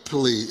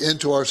deeply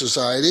into our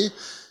society,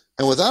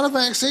 and without a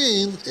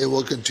vaccine, it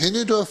will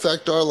continue to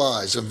affect our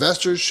lives.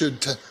 Investors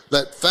should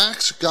let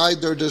facts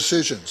guide their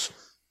decisions.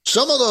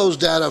 Some of those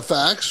data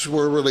facts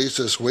were released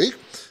this week.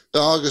 The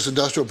August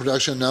industrial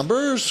production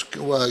numbers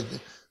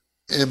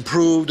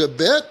improved a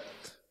bit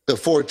to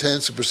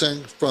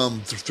 0.4% from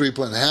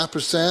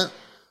 3.5%.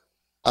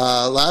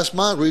 Last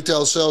month,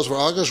 retail sales for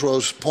August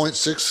rose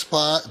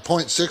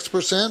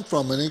 0.6%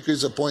 from an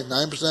increase of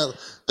 0.9%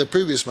 the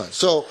previous month.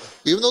 So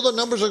even though the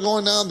numbers are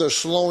going down, they're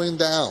slowing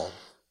down.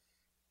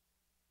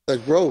 The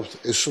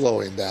growth is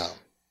slowing down.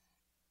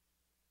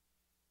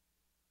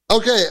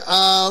 Okay,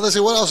 let's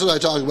see, what else did I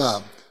talk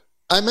about?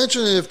 I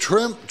mentioned if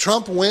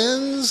Trump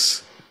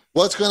wins,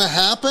 what's going to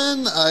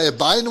happen? If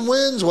Biden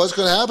wins, what's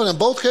going to happen? In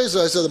both cases,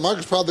 I said the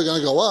market's probably going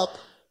to go up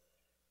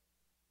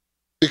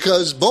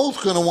because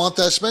both going to want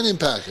that spending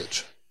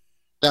package.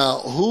 Now,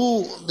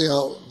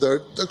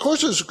 of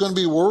course, there's going to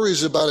be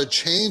worries about a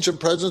change in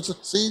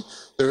presidency.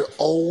 There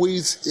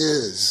always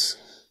is,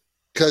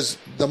 because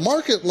the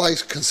market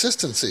likes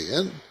consistency,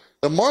 and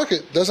the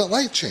market doesn't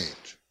like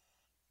change.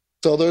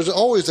 So there's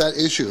always that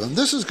issue, and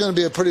this is going to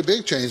be a pretty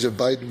big change if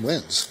Biden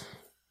wins.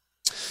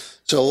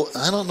 So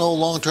I don't know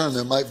long term,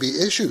 there might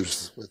be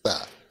issues with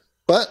that.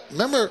 But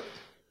remember,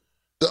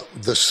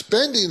 the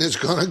spending is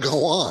going to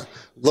go on.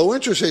 Low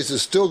interest rates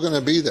is still going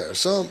to be there.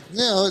 So,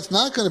 it's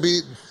not going to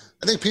be,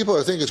 I think people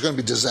are thinking it's going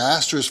to be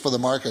disastrous for the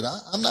market. I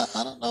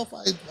don't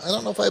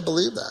know if I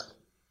believe that.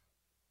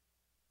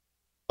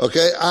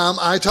 Okay,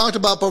 I talked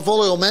about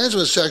portfolio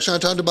management section. I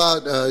talked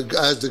about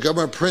as the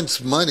government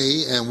prints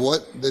money and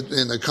what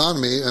in the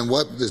economy and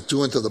what it's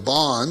doing to the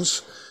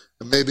bonds.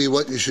 Maybe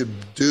what you should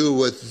do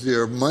with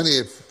your money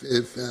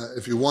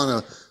if you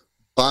want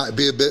to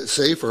be a bit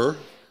safer.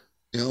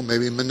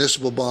 Maybe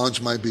municipal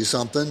bonds might be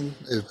something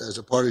as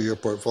a part of your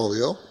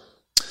portfolio.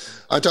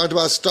 I talked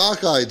about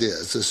stock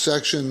ideas. The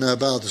section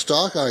about the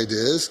stock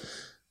ideas,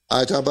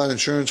 I talked about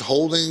insurance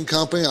holding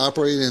company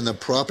operating in the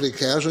property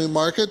casualty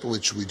market,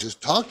 which we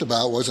just talked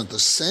about. Wasn't the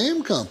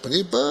same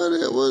company, but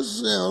it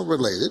was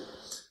related.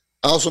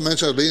 I also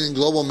mentioned a leading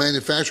global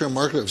manufacturing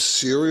market of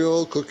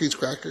cereal, cookies,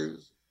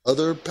 crackers,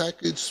 other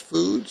packaged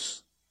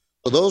foods.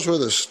 So those were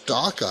the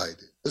stock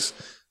ideas.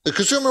 The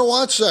Consumer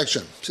Watch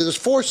section. See, there's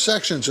 4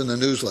 sections in the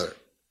newsletter.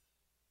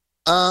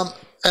 And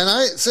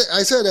I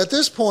said at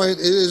this point,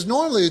 it is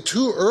normally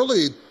too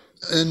early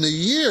in the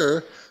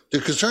year to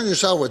concern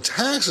yourself with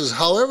taxes.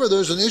 However,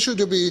 there's an issue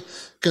to be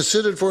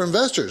considered for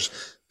investors.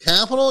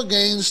 Capital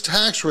gains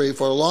tax rate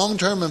for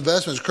long-term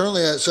investments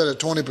currently set at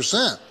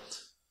 20%.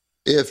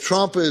 If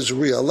Trump is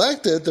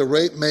reelected, the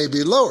rate may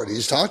be lowered.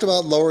 He's talked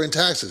about lowering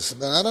taxes,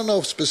 but I don't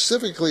know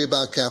specifically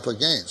about capital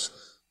gains.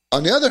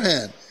 On the other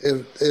hand,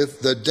 if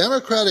the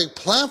Democratic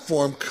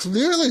platform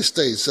clearly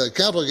states that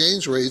capital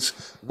gains rates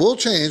will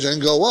change and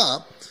go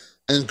up,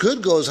 and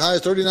could go as high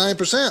as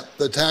 39%,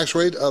 the tax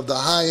rate of the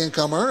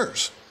high-income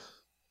earners.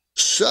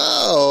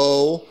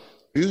 So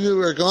you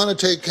are going to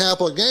take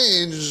capital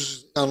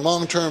gains on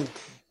long-term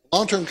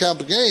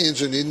capital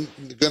gains, and you're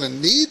going to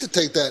need to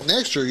take that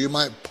next year. You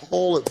might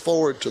pull it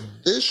forward to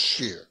this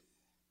year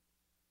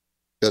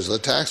because of the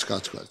tax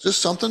consequence. Just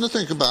something to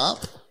think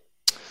about.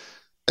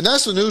 And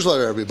that's the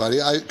newsletter, everybody.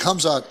 It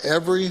comes out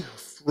every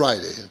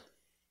Friday.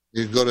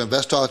 You can go to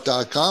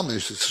investtalk.com and you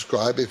should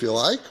subscribe if you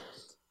like.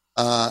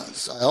 I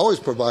always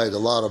provide a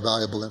lot of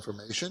valuable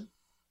information.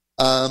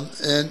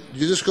 And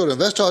you just go to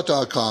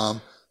investtalk.com,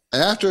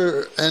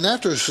 and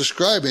after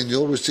subscribing,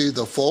 you'll receive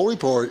the full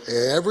report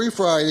every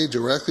Friday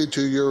directly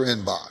to your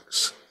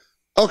inbox.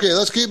 Okay,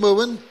 let's keep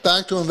moving.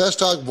 Back to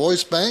InvestTalk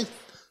Voice Bank.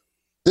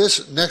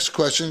 This next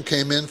question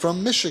came in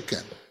from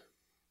Michigan.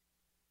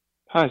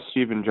 Hi,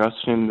 Steve and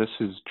Justin. This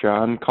is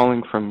John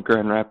calling from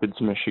Grand Rapids,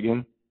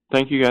 Michigan.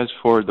 Thank you guys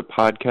for the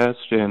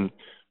podcast and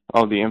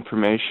all the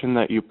information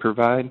that you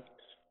provide.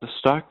 The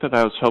stock that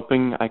I was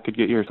hoping I could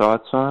get your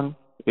thoughts on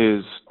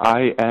is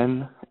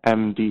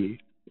INMD,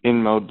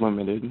 InMode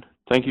Limited.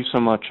 Thank you so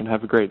much and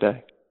have a great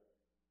day.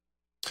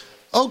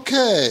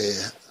 Okay.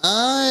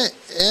 N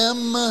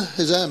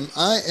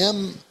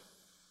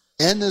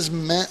is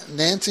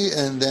Nancy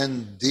and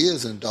then D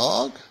is in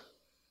dog.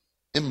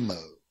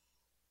 InMode.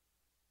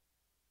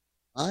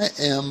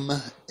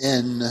 IMND.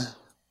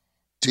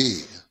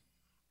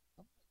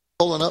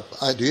 Pulling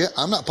up idea.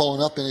 I'm not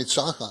pulling up any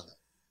stock on it.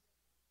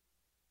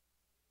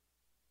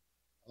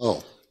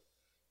 Oh,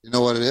 you know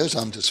what it is?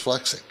 I'm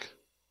dyslexic.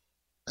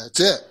 That's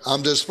it.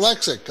 I'm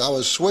dyslexic. I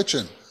was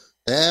switching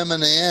the M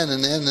and the N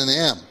and the N and the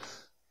M. I'm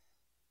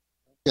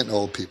getting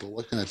old, people.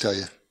 What can I tell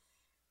you?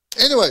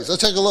 Anyways,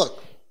 let's take a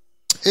look.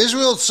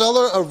 Israel's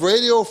seller of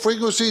radio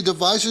frequency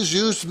devices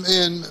used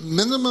in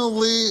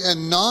minimally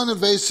and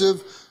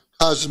non-invasive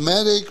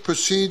cosmetic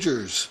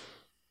procedures.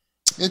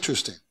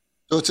 Interesting.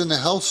 So it's in the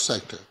health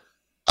sector.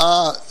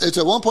 It's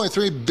a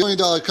 $1.3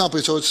 billion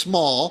company, so it's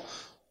small.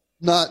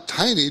 Not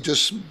tiny,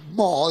 just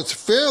small. It's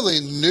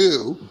fairly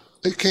new.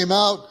 It came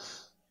out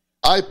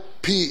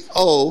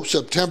IPO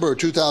September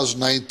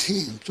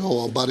 2019,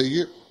 so about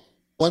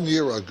 1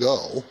 year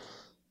ago.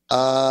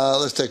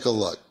 Let's take a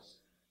look.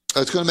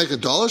 It's going to make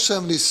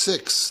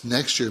 $1.76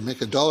 next year, make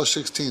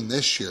 $1.16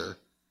 this year,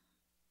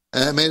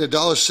 and it made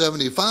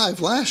 $1.75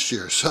 last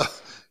year. So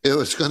it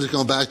was going to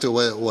go back to the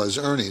way it was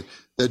earning.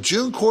 The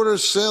June quarter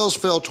sales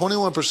fell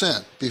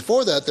 21%.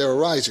 Before that, they were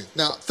rising.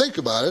 Now, think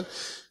about it.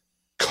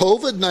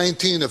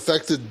 COVID-19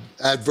 affected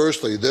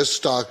adversely this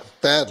stock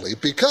badly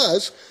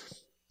because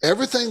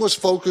everything was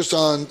focused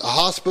on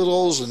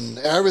hospitals and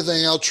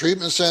everything else,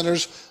 treatment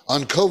centers,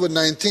 on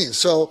COVID-19.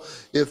 So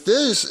if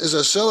this is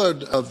a seller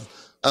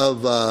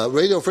of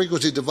radio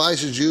frequency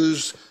devices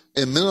used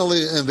in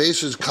minimally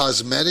invasive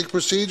cosmetic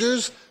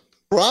procedures,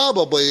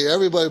 probably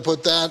everybody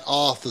put that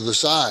off to the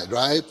side,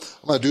 right?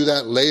 I'm going to do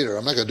that later.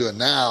 I'm not going to do it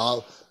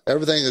now.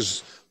 Everything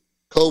is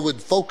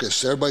COVID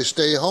focused. Everybody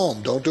stay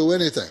home. Don't do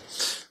anything.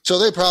 So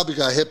they probably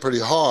got hit pretty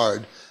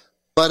hard.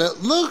 But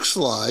it looks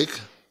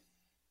like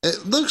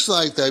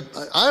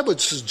that I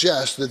would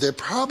suggest that they're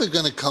probably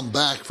going to come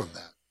back from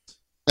that.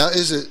 Now,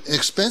 is it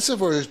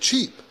expensive or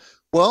cheap?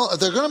 Well, if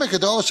they're going to make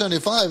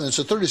 $1.75 and it's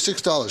a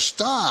 $36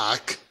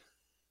 stock,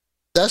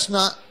 that's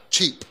not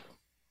cheap.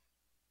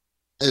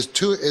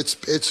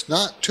 It's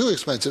not too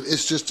expensive.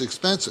 It's just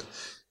expensive.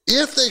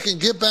 If they can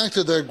get back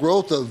to their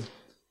growth of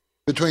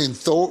between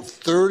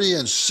 30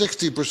 and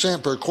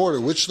 60% per quarter,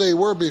 which they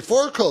were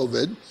before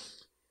COVID,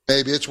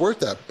 maybe it's worth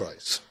that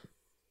price.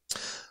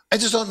 I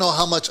just don't know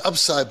how much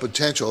upside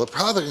potential. It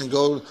probably can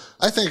go,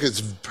 I think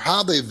it's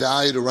probably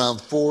valued around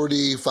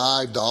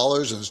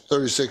 $45 and it's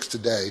 $36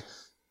 today.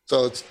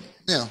 So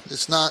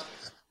it's not,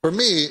 for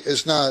me,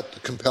 it's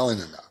not compelling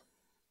enough.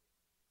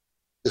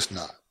 It's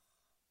not.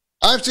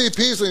 I'm Steve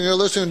Peasley, and you're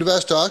listening to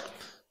Invest Talk.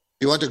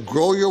 You want to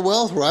grow your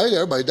wealth, right?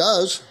 Everybody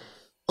does.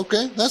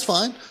 Okay, that's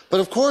fine. But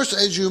of course,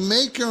 as you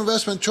make your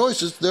investment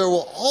choices, there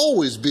will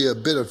always be a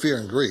bit of fear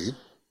and greed.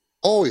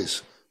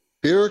 Always.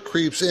 Fear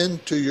creeps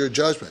into your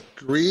judgment.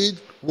 Greed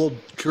will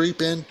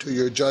creep into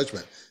your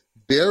judgment.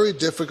 Very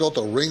difficult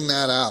to wring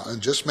that out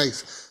and just make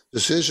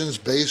decisions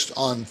based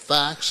on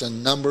facts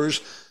and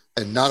numbers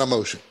and not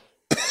emotion.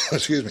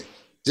 Excuse me.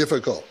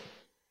 Difficult.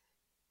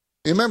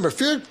 Remember,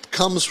 fear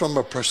comes from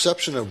a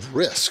perception of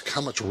risk,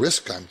 how much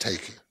risk I'm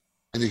taking,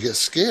 and you get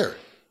scared.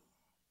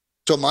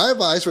 So my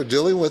advice for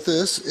dealing with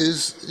this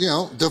is,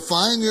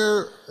 define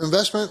your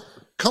investment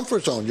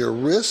comfort zone, your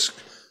risk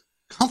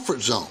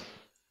comfort zone.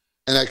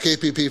 And at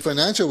KPP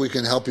Financial, we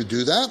can help you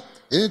do that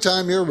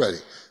anytime you're ready.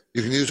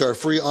 You can use our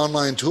free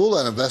online tool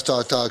at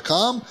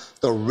investtalk.com,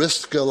 the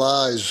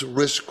Riskalyze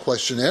Risk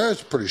Questionnaire.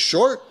 It's pretty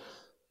short,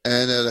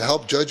 and it'll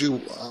help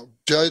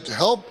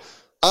help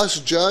us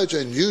judge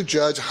and you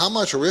judge how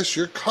much risk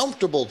you're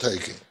comfortable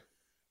taking.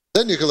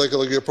 Then you can look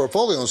at your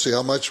portfolio and see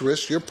how much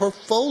risk your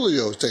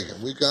portfolio is taking.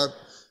 We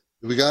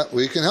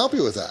can help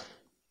you with that.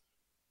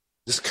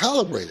 Just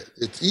calibrate it.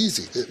 It's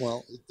easy.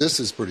 This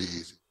is pretty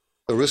easy.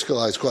 The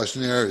Riskalyze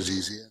questionnaire is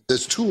easy.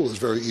 This tool is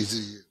very easy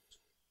to use.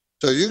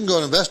 So you can go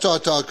to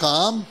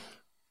investtalk.com,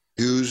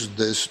 use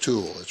this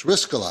tool. It's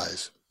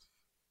Riskalyze.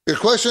 Your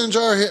questions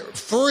are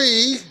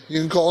free.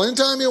 You can call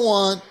anytime you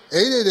want,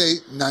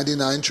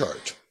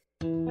 888-99-CHARGE.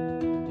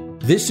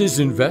 This is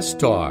Invest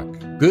Talk.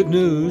 Good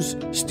news,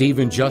 Steve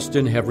and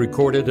Justin have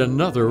recorded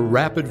another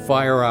Rapid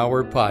Fire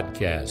Hour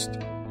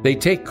podcast. They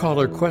take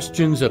caller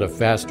questions at a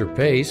faster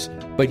pace,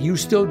 but you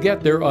still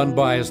get their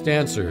unbiased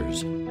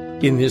answers.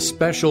 In this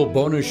special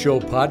bonus show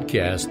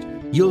podcast,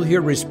 you'll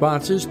hear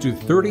responses to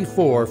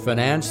 34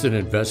 finance and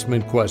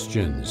investment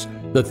questions.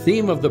 The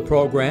theme of the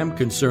program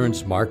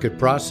concerns market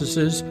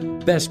processes,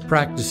 best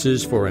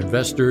practices for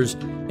investors,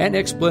 and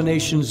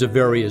explanations of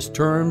various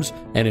terms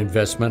and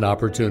investment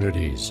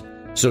opportunities.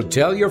 So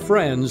tell your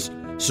friends,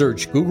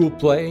 search Google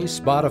Play,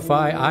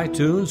 Spotify,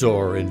 iTunes,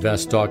 or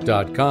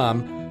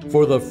investtalk.com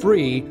for the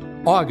free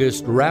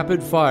August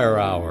Rapid Fire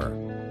Hour.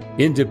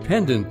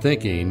 Independent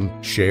thinking,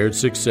 shared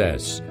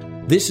success.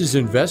 This is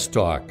Invest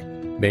Talk,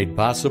 made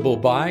possible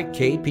by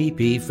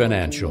KPP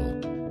Financial.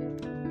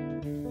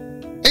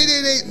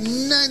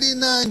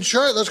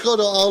 888-99-CHART. Let's go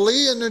to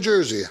Ali in New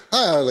Jersey.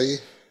 Hi, Ali.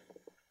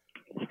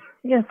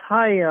 Yes,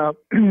 hi.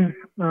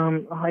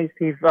 Hi,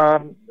 Steve.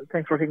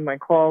 Thanks for taking my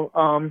call.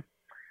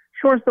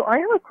 Sure. So I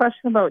have a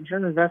question about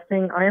general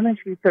investing. I am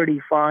actually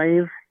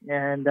 35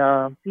 and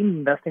been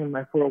investing in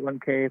my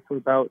 401k for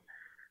about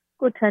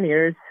good 10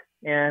 years.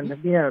 And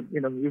I've been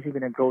usually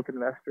been a growth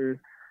investor.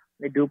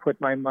 I do put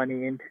my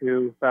money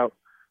into about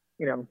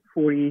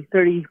 30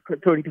 to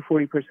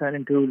 40%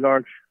 into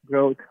large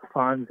growth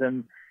funds,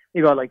 and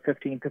maybe about like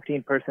 15%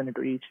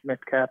 into each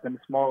mid cap and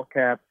small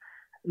cap.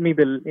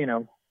 Maybe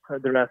the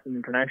rest is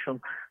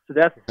international. So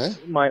that's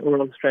my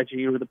overall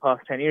strategy over the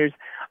past 10 years.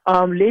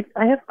 I'm a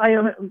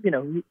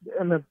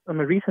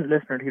recent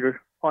listener to your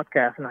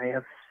podcast, and I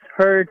have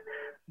heard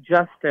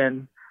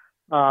Justin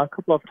a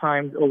couple of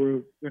times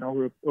over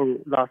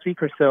last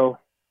week or so,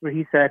 where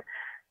he said,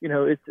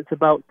 it's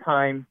about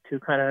time to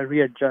kind of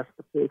readjust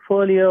the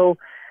portfolio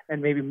and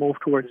maybe move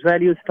towards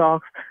value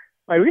stocks.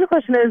 My real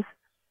question is,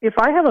 if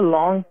I have a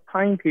long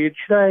time period,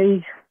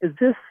 is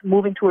this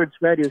moving towards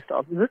value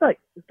stocks? Is it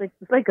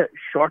it's like a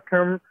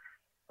short-term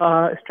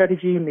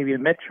strategy, maybe a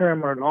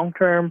midterm or long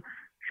term?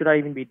 Should I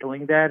even be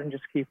doing that and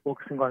just keep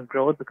focusing on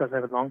growth because I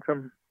have a long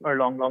term or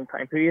long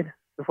time period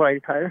before I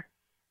retire?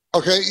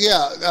 Okay,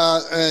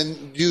 yeah,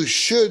 and you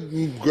should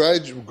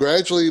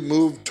gradually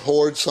move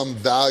towards some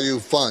value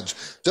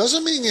funds.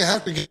 Doesn't mean you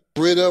have to get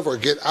rid of or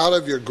get out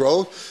of your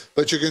growth,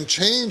 but you can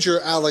change your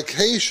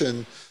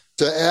allocation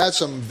to add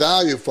some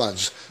value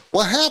funds.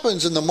 What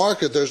happens in the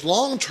market, there's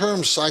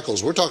long-term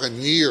cycles. We're talking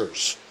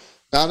years,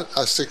 not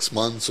 6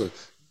 months or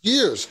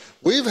years.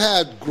 We've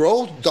had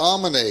growth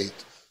dominate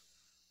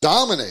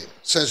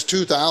since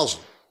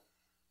 2000.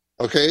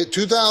 Okay,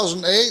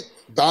 2008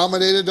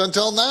 dominated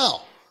until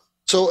now.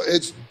 So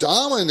it's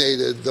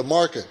dominated the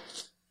market.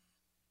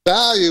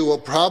 Value will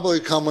probably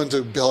come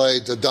into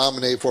play to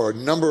dominate for a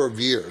number of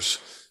years.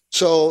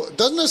 So it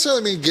doesn't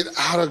necessarily mean get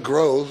out of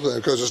growth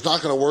because it's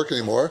not going to work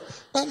anymore.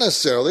 Not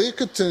necessarily. It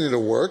continue to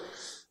work.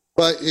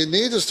 But you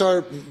need to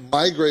start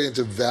migrating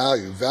to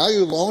value.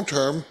 Value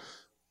long-term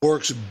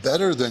works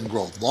better than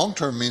growth.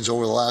 Long-term means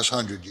over the last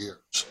 100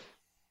 years.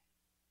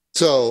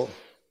 So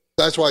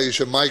that's why you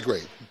should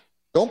migrate.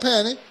 Don't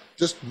panic.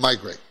 Just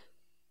migrate.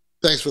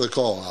 Thanks for the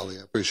call, Ali.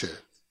 I appreciate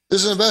it.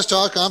 This is Invest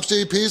Talk. I'm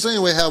Steve Peasley,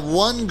 and we have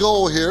one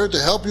goal here to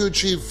help you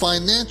achieve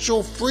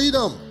financial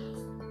freedom.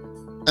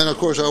 And, of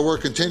course, our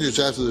work continues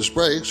after this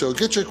break, so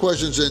get your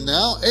questions in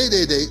now,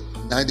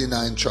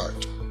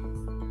 888-99-CHART.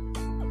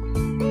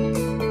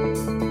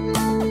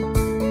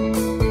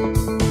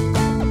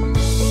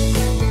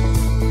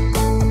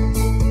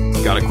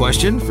 Got a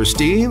question for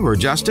Steve or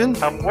Justin?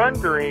 I'm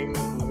wondering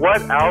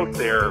what out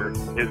there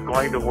is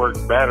going to work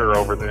better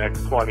over the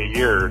next 20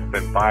 years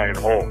than buy and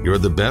hold. You're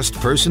the best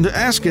person to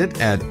ask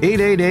it at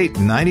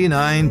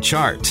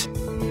 888-99-CHART.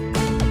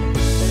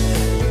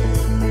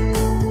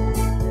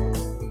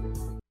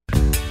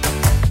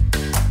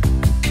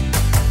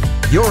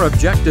 Your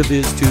objective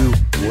is to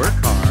work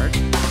hard,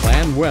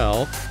 plan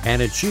well,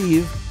 and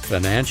achieve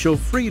financial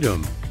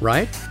freedom,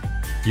 right?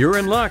 You're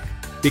in luck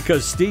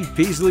because Steve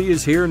Peasley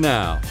is here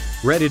now,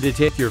 ready to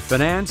take your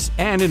finance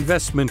and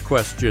investment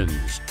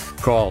questions.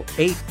 Call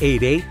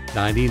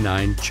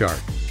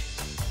 888-99-CHART.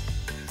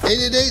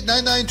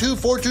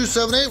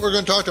 888-992-4278. We're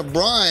going to talk to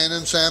Brian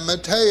in San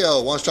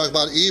Mateo. Wants to talk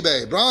about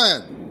eBay.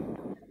 Brian.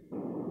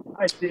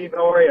 Hi, Steve.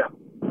 How are you?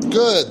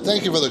 Good.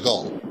 Thank you for the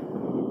call.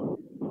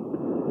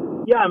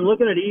 Yeah, I'm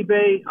looking at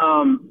eBay.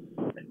 I'm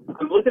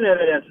looking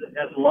at it as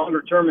a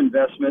longer-term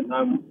investment, and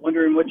I'm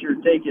wondering what your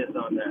take is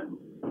on that.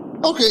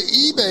 Okay,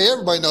 eBay,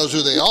 everybody knows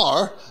who they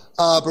are.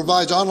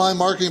 Provides online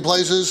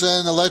marketplaces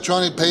and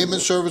electronic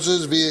payment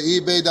services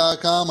via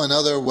eBay.com and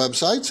other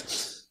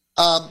websites.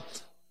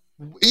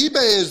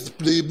 eBay is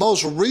the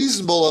most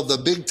reasonable of the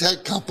big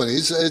tech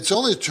companies. It's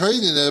only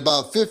trading at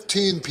about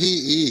 15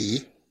 PE,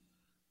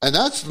 and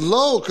that's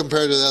low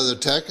compared to the other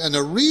tech. And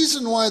the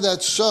reason why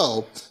that's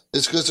so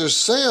is because their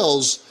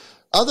sales,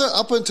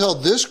 up until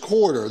this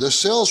quarter, the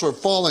sales were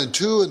falling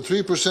 2 and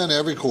 3%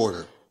 every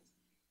quarter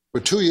for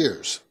 2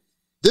 years.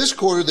 This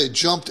quarter, they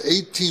jumped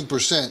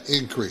 18%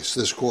 increase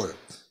this quarter.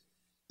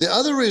 The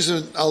other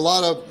reason,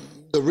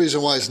 the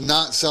reason why it's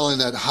not selling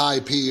that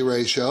high PE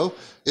ratio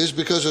is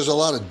because there's a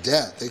lot of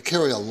debt. They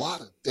carry a lot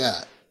of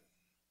debt.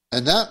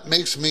 And that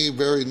makes me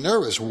very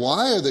nervous.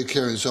 Why are they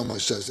carrying so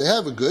much debt? They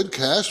have a good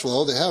cash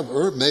flow. They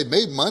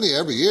made money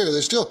every year.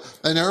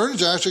 And their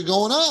earnings are actually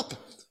going up.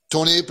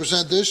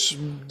 28%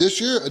 this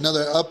year,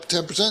 another up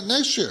 10%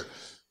 next year.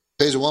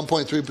 Pays a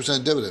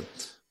 1.3% dividend.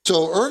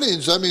 So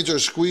earnings, that means they're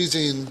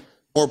squeezing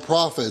more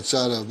profits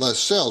out of less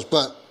sales.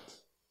 But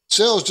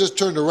sales just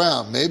turned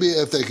around. Maybe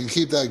if they can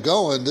keep that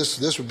going,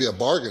 this would be a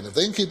bargain. If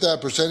they can keep that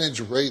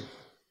percentage rate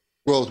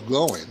growth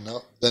going,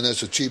 then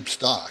it's a cheap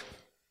stock.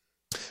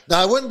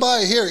 Now, I wouldn't buy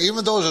it here,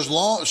 even though there's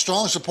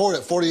strong support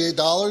at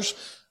 $48.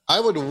 I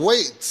would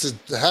wait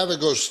to have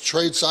it go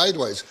trade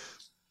sideways.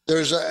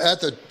 There's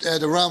at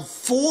around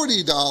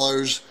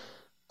 $40.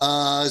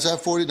 Is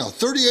that 40? No,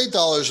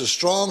 $38. A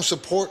strong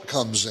support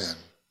comes in.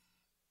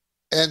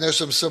 And there's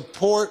some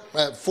support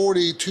at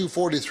 $42,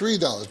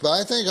 $43. But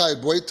I think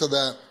I'd wait till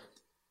that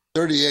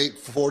 $38,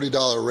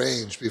 $40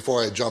 range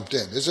before I jumped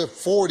in. It's at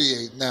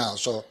 $48 now.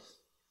 So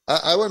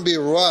I wouldn't be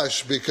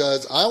rushed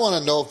because I want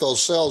to know if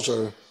those sales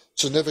are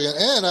significant.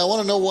 And I want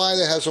to know why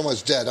they have so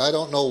much debt. I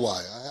don't know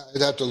why.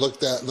 I'd have to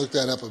look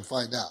that up and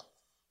find out.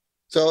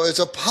 So it's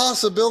a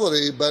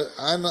possibility, but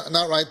I'm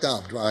not right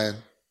down, Brian.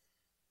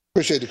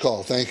 Appreciate the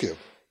call. Thank you.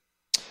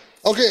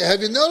 Okay,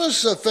 have you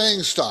noticed the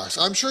FANG stocks?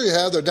 I'm sure you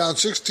have. They're down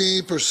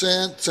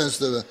 16% since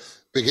the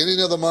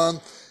beginning of the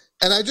month.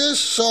 And I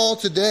just saw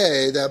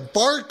today that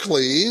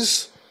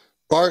Barclays,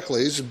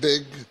 a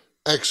big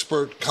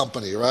expert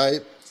company,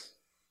 right,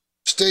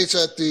 states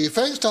that the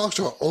FANG stocks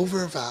are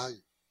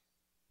overvalued.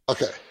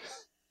 Okay.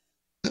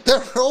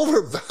 They're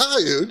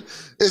overvalued?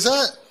 Is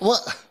that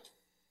what?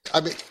 I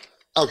mean,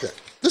 okay.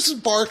 This is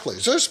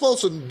Barclays. They're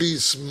supposed to be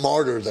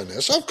smarter than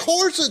this. Of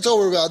course it's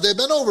overvalued. They've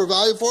been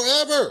overvalued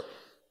forever.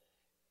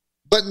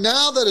 But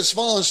now that it's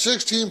fallen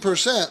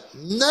 16%,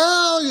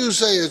 now you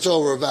say it's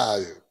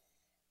overvalued.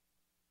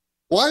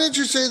 Why didn't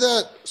you say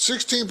that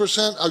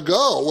 16%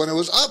 ago when it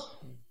was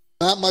up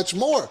not much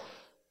more.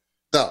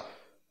 No,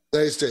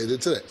 they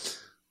stated today.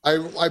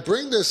 I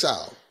bring this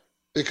out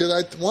because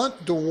I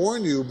want to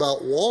warn you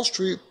about Wall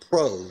Street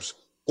pros,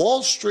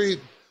 Wall Street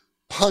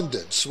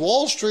pundits,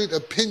 Wall Street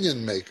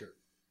opinion makers.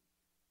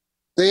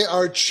 They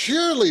are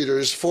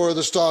cheerleaders for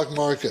the stock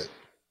market.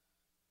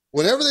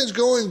 When everything's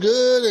going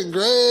good and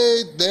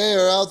great, they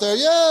are out there,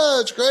 yeah,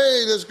 it's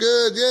great, it's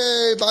good,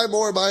 yay, buy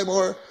more, buy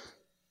more.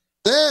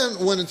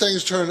 Then when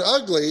things turn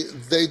ugly,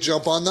 they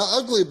jump on the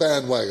ugly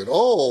bandwagon.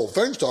 Oh,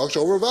 FANG stock's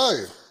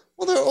overvalued.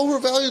 Well, they're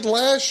overvalued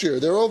last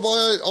year. They're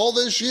overvalued all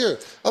this year.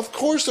 Of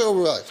course they're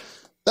overvalued.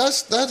 That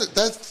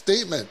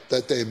statement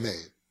that they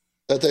made,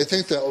 that they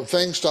think that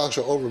FANG stocks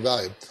are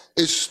overvalued,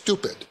 is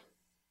stupid.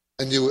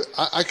 And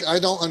I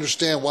don't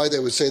understand why they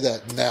would say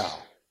that now.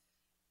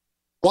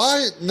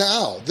 Why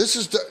now? Does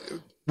it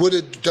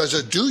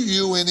do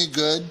you any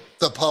good,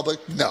 the public?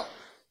 No.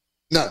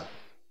 None.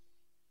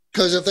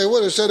 Because if they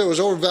would have said it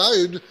was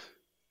overvalued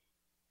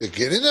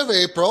beginning of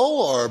April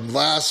or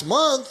last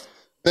month,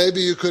 maybe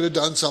you could have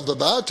done something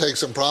about it, take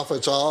some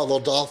profits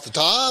off the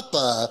top.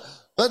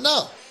 But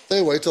no,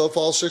 they wait till it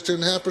falls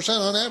 16.5%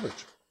 on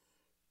average.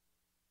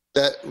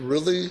 That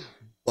really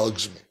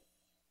bugs me,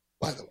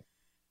 by the way,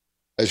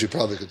 as you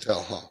probably could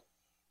tell, huh?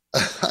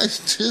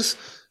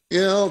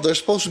 They're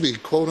supposed to be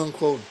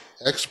quote-unquote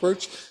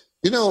experts.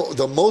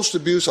 The most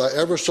abuse I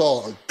ever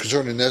saw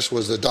concerning this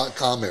was the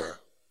dot-com era.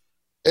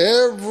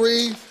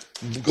 Every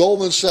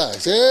Goldman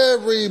Sachs,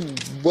 every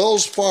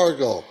Wells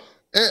Fargo,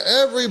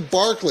 every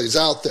Barclays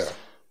out there.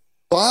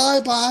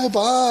 Buy.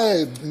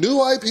 New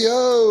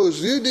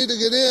IPOs. You need to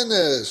get in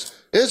this.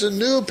 It's a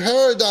new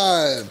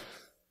paradigm.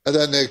 And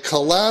then they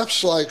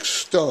collapse like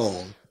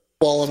stone,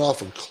 falling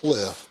off a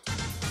cliff.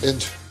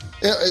 And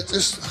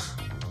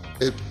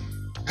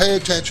pay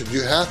attention.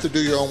 You have to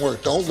do your own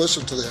work. Don't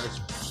listen to the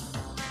experts.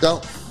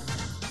 Don't.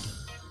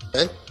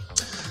 Okay?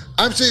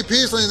 I'm Steve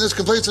Peasley, and this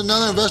completes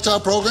another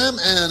InvestTalk program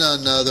and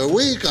another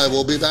week. I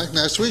will be back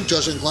next week.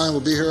 Justin Klein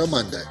will be here on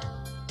Monday.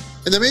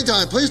 In the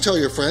meantime, please tell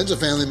your friends and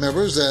family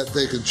members that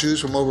they can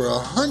choose from over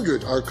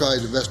 100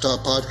 archived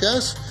InvestTalk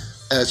podcasts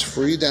as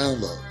free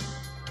download.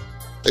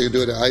 They can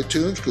do it at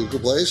iTunes, Google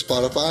Play,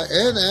 Spotify,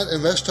 and at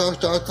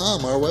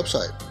investtalk.com, our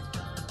website.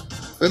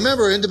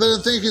 Remember,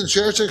 independent thinking,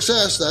 share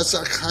success. That's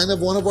kind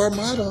of one of our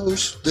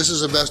mottos. This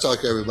is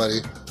InvestTalk,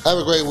 everybody. Have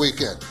a great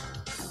weekend.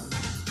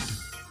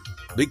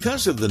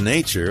 Because of the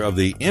nature of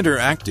the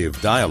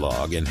interactive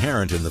dialogue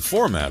inherent in the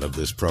format of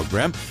this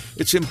program,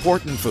 it's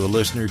important for the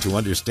listener to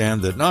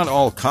understand that not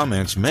all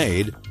comments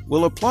made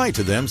will apply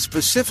to them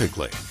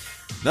specifically.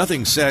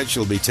 Nothing said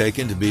shall be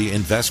taken to be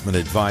investment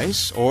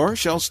advice, or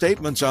shall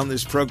statements on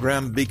this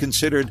program be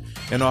considered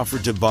an offer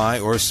to buy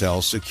or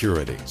sell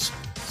securities.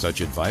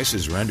 Such advice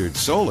is rendered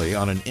solely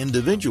on an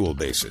individual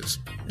basis,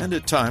 and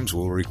at times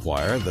will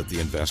require that the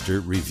investor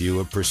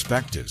review a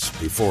prospectus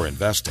before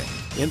investing.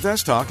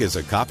 InvestTalk is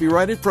a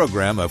copyrighted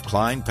program of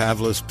Klein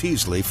Pavlis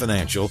Peasley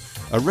Financial,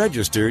 a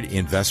registered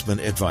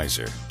investment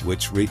advisor,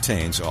 which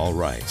retains all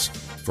rights.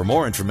 For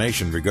more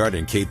information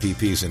regarding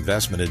KPP's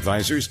investment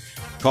advisors,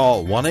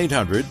 call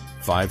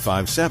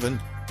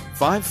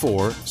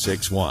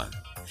 1-800-557-5461.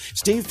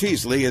 Steve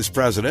Peasley is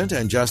President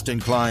and Justin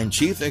Klein,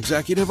 Chief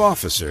Executive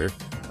Officer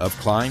of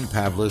Klein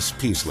Pavlis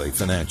Peasley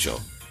Financial.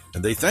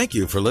 And they thank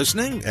you for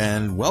listening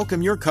and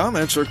welcome your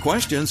comments or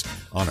questions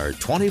on our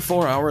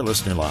 24-hour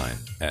listener line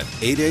at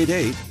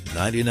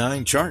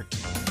 888-99-CHART.